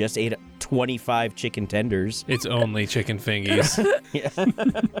 Sebastian just ate 25 chicken tenders. It's only chicken fingies. Yeah.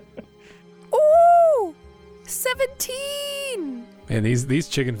 Ooh! 17! Man, these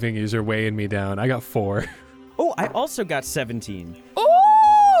chicken fingies are weighing me down. I got 4. Oh, I also got 17.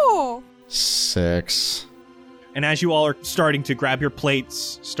 Ooh! 6. And as you all are starting to grab your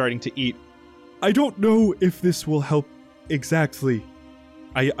plates, starting to eat, I don't know if this will help exactly.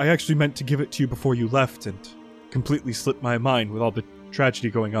 I actually meant to give it to you before you left and completely slipped my mind with all the tragedy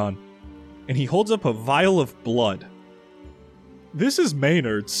going on. and he holds up a vial of blood. This is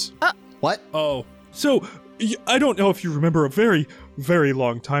Maynard's. What? Oh. So, I don't know if you remember a very, very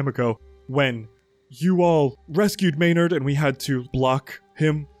long time ago when you all rescued Maynard and we had to block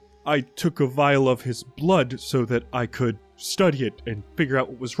him. I took a vial of his blood so that I could study it and figure out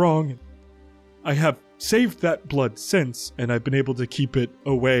what was wrong. I have saved that blood since, and I've been able to keep it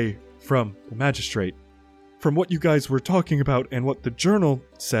away from the magistrate. From what you guys were talking about and what the journal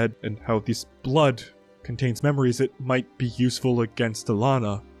said, and how this blood contains memories, it might be useful against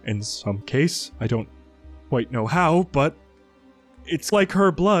Alana in some case. I don't quite know how, but it's like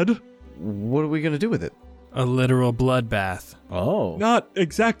her blood. What are we gonna do with it? A literal bloodbath. Oh. Not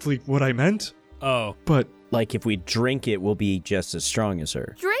exactly what I meant, Oh. but Like if we drink it, we'll be just as strong as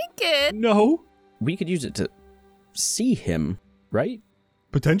her. Drink it. no. We could use it to see him, right?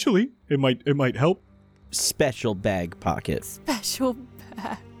 Potentially, it might help. Special bag pocket. Special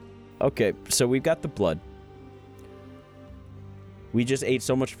bag. Okay, so we've got the blood. We just ate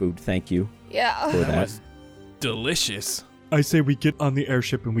so much food. Thank you Yeah. for that. was delicious. I say we get on the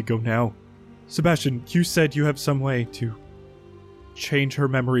airship and we go now. Sebastian, you said you have some way to change her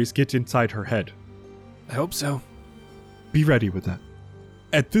memories, get inside her head. I hope so. Be ready with that.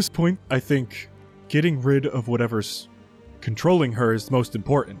 At this point, I think getting rid of whatever's controlling her is most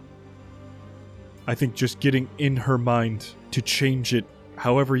important. I think just getting in her mind to change it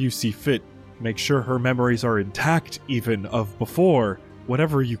however you see fit, make sure her memories are intact even of before,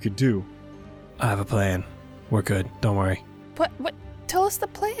 whatever you could do. I have a plan. We're good. Don't worry. What? Tell us the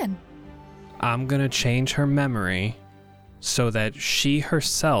plan. I'm gonna change her memory so that she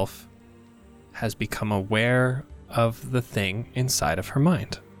herself has become aware of the thing inside of her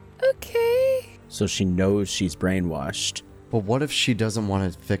mind. Okay. So she knows she's brainwashed. But what if she doesn't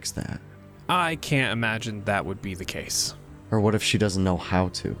want to fix that? I can't imagine that would be the case. Or what if she doesn't know how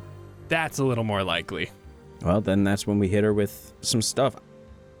to? That's a little more likely. Well, then that's when we hit her with some stuff.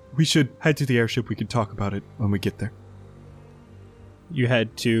 We should head to the airship. We can talk about it when we get there. You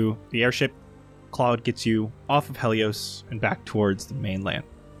head to the airship. Cloud gets you off of Helios and back towards the mainland.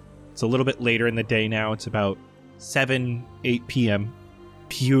 It's a little bit later in the day now. It's about 8 p.m.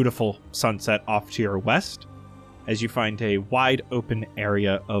 Beautiful sunset off to your west as you find a wide open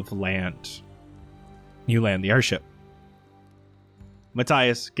area of land. You land the airship.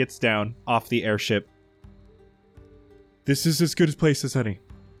 Matthias gets down off the airship. This is as good a place as any.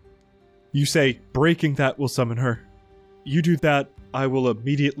 You say breaking that will summon her. You do that, I will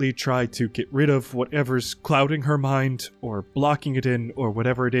immediately try to get rid of whatever's clouding her mind or blocking it in or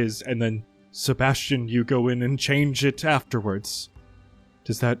whatever it is, and then Sebastian, you go in and change it afterwards.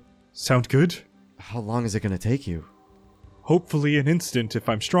 Does that sound good? How long is it gonna take you? Hopefully an instant if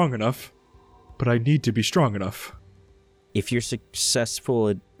I'm strong enough. But I need to be strong enough. if you're successful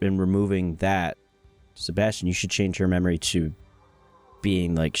in removing that, Sebastian, you should change her memory to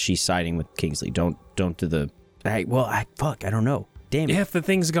being like she's siding with Kingsley. Don't do the. I don't know. Damn it. If the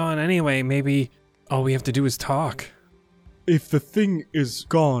thing's gone anyway, maybe all we have to do is talk. If the thing is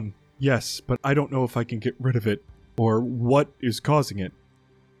gone, yes, but I don't know if I can get rid of it or what is causing it.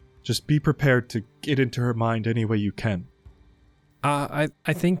 Just be prepared to get into her mind any way you can. I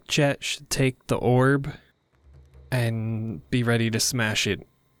think Jet should take the orb and be ready to smash it.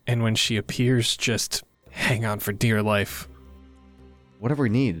 And when she appears, just hang on for dear life. Whatever we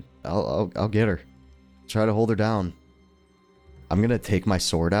need, I'll get her. Try to hold her down. I'm going to take my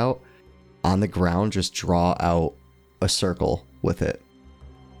sword out. On the ground, just draw out a circle with it.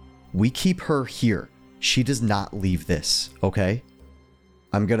 We keep her here. She does not leave this, okay?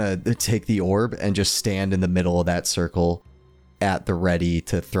 I'm going to take the orb and just stand in the middle of that circle at the ready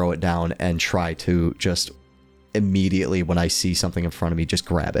to throw it down and try to just immediately when I see something in front of me, just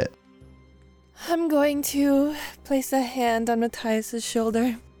grab it. I'm going to place a hand on Matthias's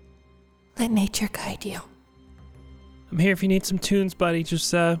shoulder. Let nature guide you. I'm here if you need some tunes, buddy.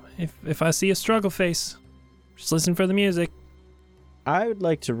 Just, if I see a struggle face, just listen for the music. I would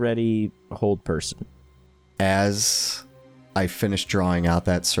like to ready hold person. As I finish drawing out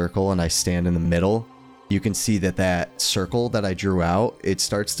that circle and I stand in the middle, you can see that circle that I drew out, it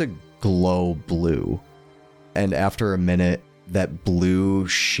starts to glow blue. And after a minute, that blue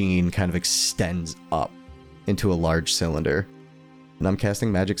sheen kind of extends up into a large cylinder. And I'm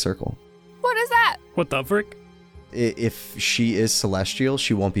casting Magic Circle. What is that? What the frick? If she is celestial,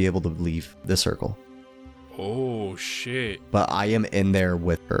 she won't be able to leave the circle. Oh, shit. But I am in there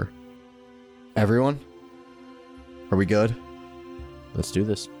with her. Everyone? Are we good? Let's do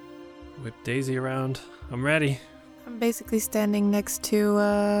this. Whip Daisy around. I'm ready. I'm basically standing next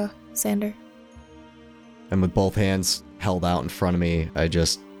to, Sander. And with both hands held out in front of me, I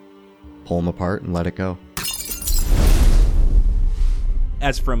just pull them apart and let it go.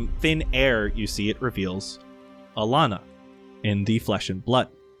 As from thin air, you see it reveals Alana in the flesh and blood.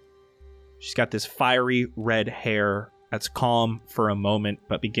 She's got this fiery red hair that's calm for a moment,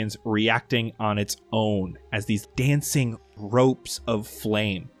 but begins reacting on its own as these dancing ropes of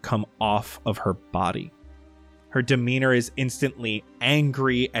flame come off of her body. Her demeanor is instantly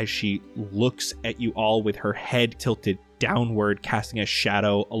angry as she looks at you all with her head tilted downward, casting a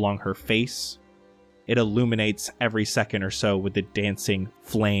shadow along her face. It illuminates every second or so with the dancing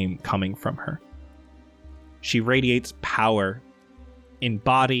flame coming from her. She radiates power in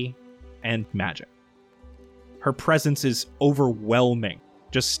body and magic. Her presence is overwhelming.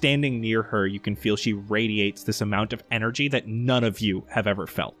 Just standing near her, you can feel she radiates this amount of energy that none of you have ever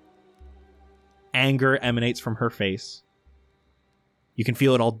felt. Anger emanates from her face. You can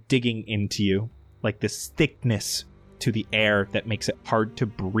feel it all digging into you, like this thickness to the air that makes it hard to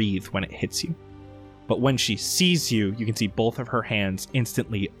breathe when it hits you. But when she sees you, you can see both of her hands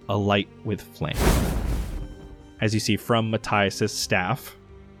instantly alight with flame. As you see from Matthias's staff,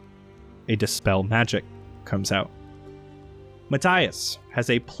 a Dispel Magic comes out. Matthias has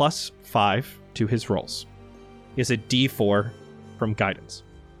a +5 to his rolls. He has a D4 from Guidance.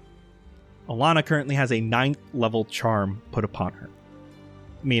 Alana currently has a 9th level charm put upon her,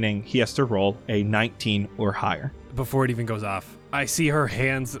 meaning he has to roll a 19 or higher. Before it even goes off, I see her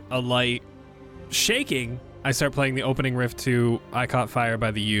hands alight, shaking. I start playing the opening riff to I Caught Fire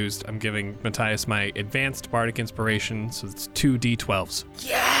by The Used. I'm giving Matthias my advanced bardic inspiration, so it's 2 D12s.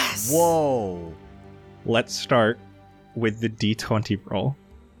 Yes! Whoa! Let's start with the D20 roll.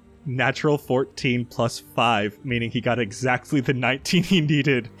 Natural 14 +5, meaning he got exactly the 19 he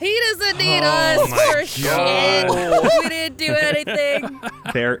needed. He doesn't need us for shit. We didn't do anything.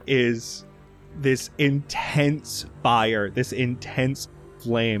 There is this intense fire, this intense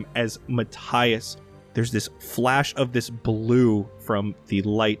flame as Matthias, there's this flash of this blue from the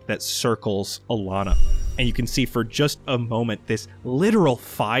light that circles Alana. And you can see for just a moment, this literal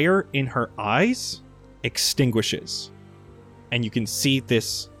fire in her eyes extinguishes. And you can see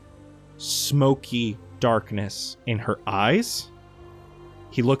this smoky darkness in her eyes.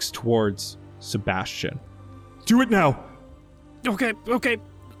 He looks towards Sebastian. Do it now! Okay.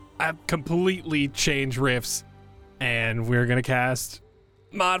 I've completely changed riffs, and we're gonna cast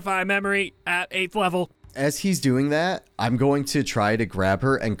Modify Memory at 8th level. As he's doing that, I'm going to try to grab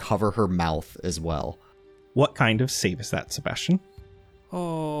her and cover her mouth as well. What kind of save is that, Sebastian?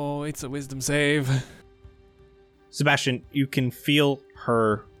 Oh, it's a wisdom save. Sebastian, you can feel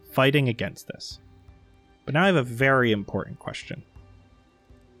her fighting against this. But now I have a very important question.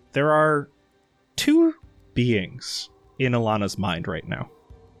 There are 2 beings in Alana's mind right now.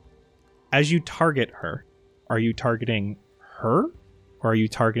 As you target her, Are you targeting her? Or are you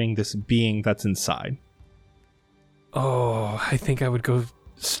targeting this being that's inside? Oh, I think I would go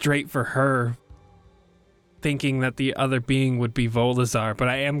straight for her, thinking that the other being would be Volazar, but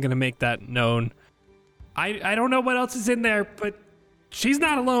I am going to make that known. I don't know what else is in there, but she's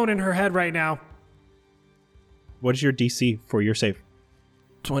not alone in her head right now. What is your DC for your save?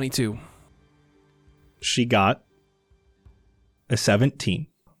 22. She got a 17.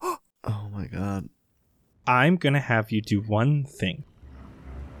 Oh my god. I'm going to have you do one thing.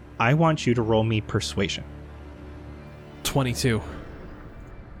 I want you to roll me persuasion. 22.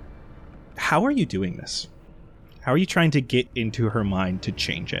 How are you doing this? How are you trying to get into her mind to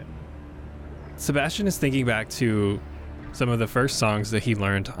change it? Sebastian is thinking back to some of the first songs that he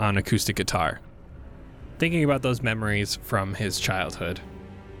learned on acoustic guitar. Thinking about those memories from his childhood.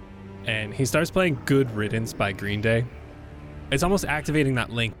 And he starts playing Good Riddance by Green Day. It's almost activating that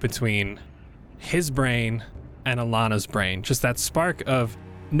link between his brain and Alana's brain. Just that spark of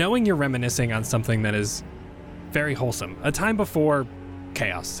knowing you're reminiscing on something that is very wholesome. A time before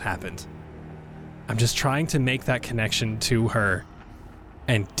chaos happened. I'm just trying to make that connection to her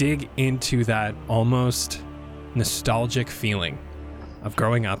and dig into that almost nostalgic feeling of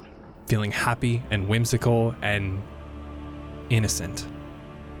growing up, feeling happy and whimsical and innocent.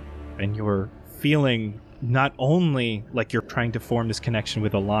 And you're feeling not only like you're trying to form this connection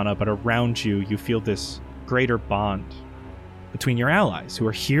with Alana, but around you, you feel this greater bond between your allies who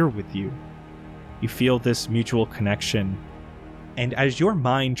are here with you. You feel this mutual connection. And as your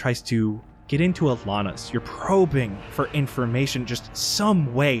mind tries to get into Alana's, you're probing for information, just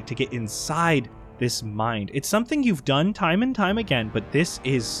some way to get inside this mind. It's something you've done time and time again, but this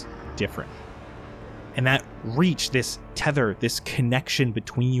is different. And that reach, this tether, this connection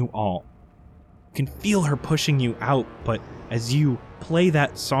between you all, you can feel her pushing you out, but as you play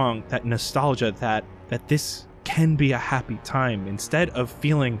that song, that nostalgia, that this can be a happy time, instead of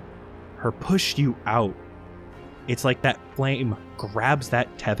feeling her push you out, it's like that flame grabs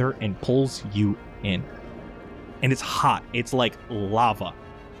that tether and pulls you in. And it's hot. It's like lava.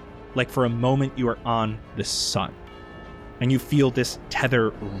 Like for a moment you are on the sun. And you feel this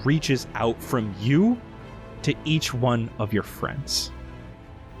tether reaches out from you to each one of your friends.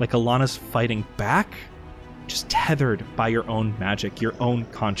 Like Alana's fighting back, just tethered by your own magic, your own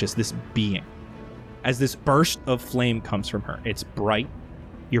conscious, this being. As this burst of flame comes from her, it's bright.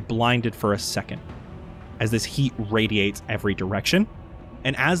 You're blinded for a second as this heat radiates every direction.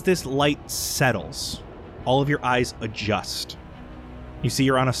 And as this light settles, all of your eyes adjust. You see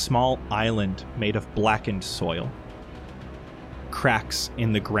you're on a small island made of blackened soil. Cracks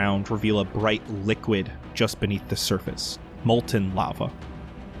in the ground reveal a bright liquid just beneath the surface, molten lava.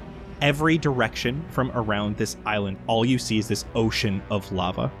 Every direction from around this island, all you see is this ocean of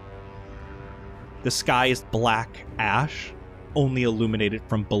lava. The sky is black ash, only illuminated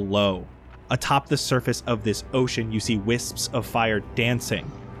from below. Atop the surface of this ocean, you see wisps of fire dancing.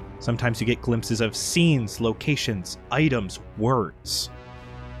 Sometimes you get glimpses of scenes, locations, items, words.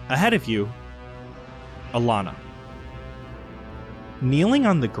 Ahead of you, Alana. Kneeling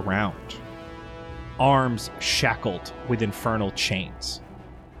on the ground, arms shackled with infernal chains.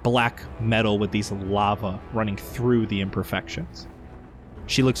 Black metal with these lava running through the imperfections.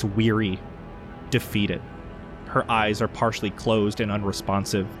 She looks weary, defeated. Her eyes are partially closed and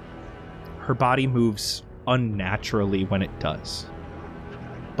unresponsive. Her body moves unnaturally when it does.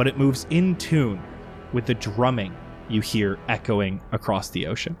 But it moves in tune with the drumming you hear echoing across the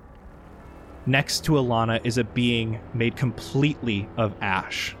ocean. Next to Alana is a being made completely of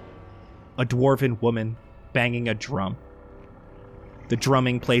ash. A dwarven woman banging a drum. The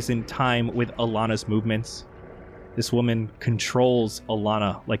drumming plays in time with Alana's movements. This woman controls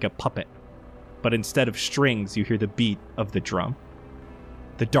Alana like a puppet. But instead of strings, you hear the beat of the drum.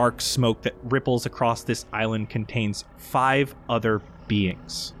 The dark smoke that ripples across this island contains 5 other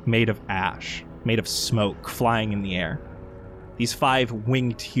beings made of ash, made of smoke, flying in the air. These 5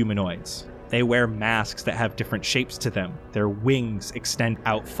 winged humanoids. They wear masks that have different shapes to them. Their wings extend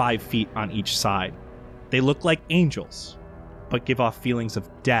out 5 feet on each side. They look like angels, but give off feelings of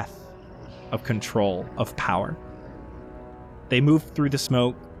death, of control, of power. They move through the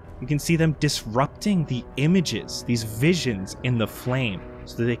smoke. You can see them disrupting the images, these visions in the flame,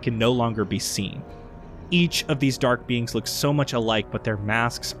 so that they can no longer be seen. Each of these dark beings looks so much alike, but their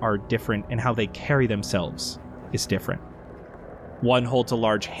masks are different, and how they carry themselves is different. One holds a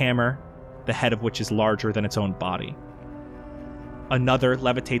large hammer, the head of which is larger than its own body. Another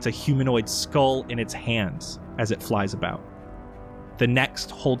levitates a humanoid skull in its hands as it flies about. The next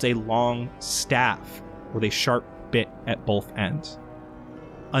holds a long staff with a sharp bit at both ends.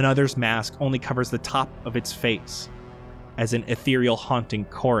 Another's mask only covers the top of its face, as an ethereal haunting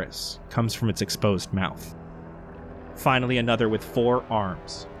chorus comes from its exposed mouth. Finally, another with 4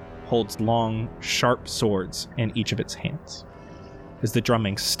 arms holds long, sharp swords in each of its hands. As the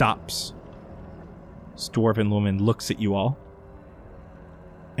drumming stops, this dwarven woman looks at you all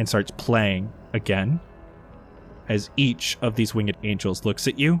and starts playing again, as each of these winged angels looks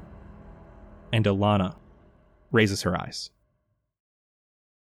at you, and Alana raises her eyes.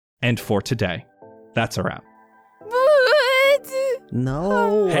 And for today, that's a wrap. What?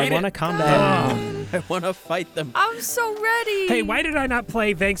 No, I Hate want to it. combat. I want to fight them. I'm so ready. Hey, why did I not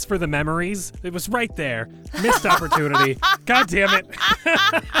play Thanks for the Memories? It was right there. Missed opportunity. God damn it.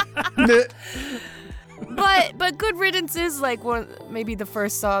 But Good Riddance is like maybe the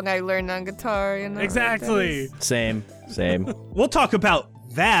first song I learned on guitar. You know, Exactly. Same. We'll talk about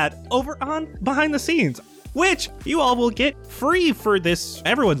that over on Behind the Scenes, which you all will get free for this.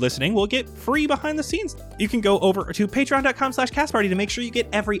 Everyone listening will get free behind the scenes. You can go over to patreon.com/castparty to make sure you get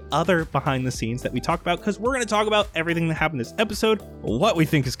every other behind the scenes that we talk about, because we're going to talk about everything that happened this episode, what we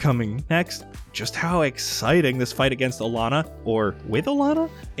think is coming next, just how exciting this fight against Alana, or with Alana,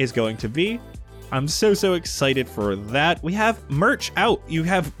 is going to be. I'm so excited for that. We have merch out. You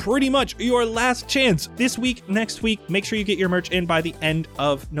have pretty much your last chance this week, next week. Make sure you get your merch in by the end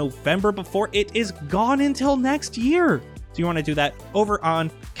of November before it is gone until next year. So you want to do that over on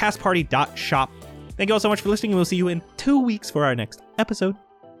castparty.shop. Thank you all so much for listening, and we'll see you in 2 weeks for our next episode.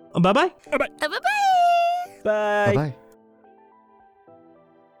 Bye-bye. Bye-bye. Bye. Bye-bye.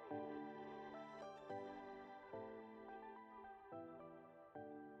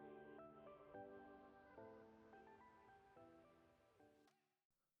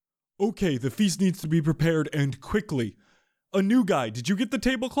 Okay, the feast needs to be prepared, and quickly. A new guy, did you get the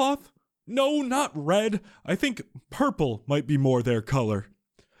tablecloth? No, not red. I think purple might be more their color.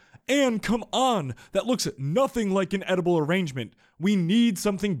 Anne, come on! That looks nothing like an edible arrangement. We need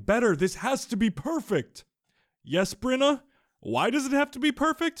something better. This has to be perfect. Yes, Brenna? Why does it have to be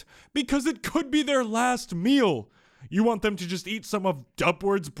perfect? Because it could be their last meal. You want them to just eat some of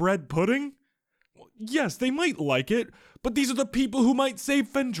Dupward's bread pudding? Yes, they might like it, but these are the people who might save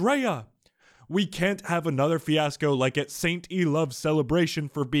Fendrea. We can't have another fiasco like at St. Elove's celebration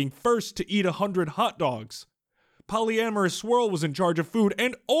for being first to eat 100 hot dogs. Polyamorous Swirl was in charge of food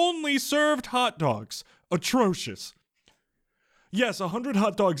and only served hot dogs. Atrocious. Yes, 100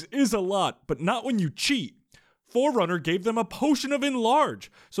 hot dogs is a lot, but not when you cheat. Forerunner gave them a potion of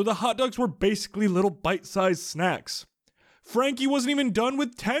enlarge, so the hot dogs were basically little bite-sized snacks. Frankie wasn't even done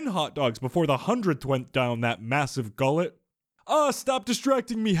with 10 hot dogs before the 100th went down that massive gullet. Stop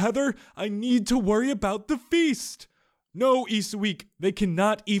distracting me, Heather. I need to worry about the feast. No, Easterweek, they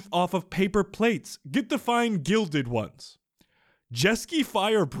cannot eat off of paper plates. Get the fine gilded ones. Jesky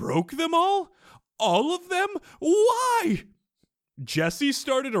Fire broke them all? All of them? Why? Jesse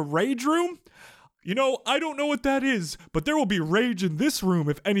started a rage room? You know, I don't know what that is, but there will be rage in this room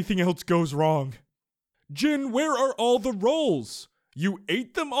if anything else goes wrong. Jin, where are all the rolls? You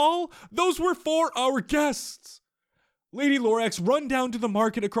ate them all? Those were for our guests. Lady Lorax, run down to the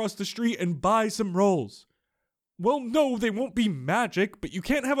market across the street and buy some rolls. Well, no, they won't be magic, but you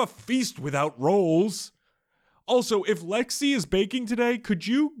can't have a feast without rolls. Also, if Lexi is baking today, could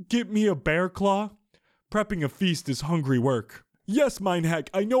you get me a bear claw? Prepping a feast is hungry work. Yes, Minehack,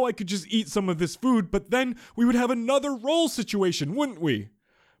 I know I could just eat some of this food, but then we would have another roll situation, wouldn't we?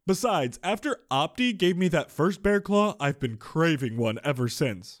 Besides, after Opti gave me that first bear claw, I've been craving one ever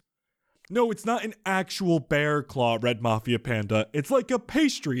since. No, it's not an actual bear claw, Red Mafia Panda. It's like a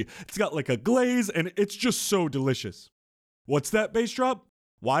pastry. It's got like a glaze, and it's just so delicious. What's that, Bass Drop?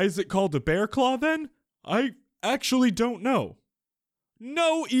 Why is it called a bear claw then? I actually don't know.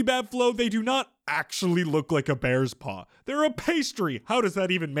 No, Ebabflow, they do not actually look like a bear's paw. They're a pastry. How does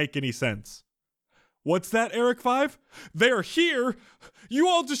that even make any sense? What's that, Eric 5? They're here! You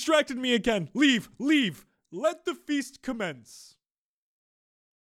all distracted me again. Leave. Let the feast commence.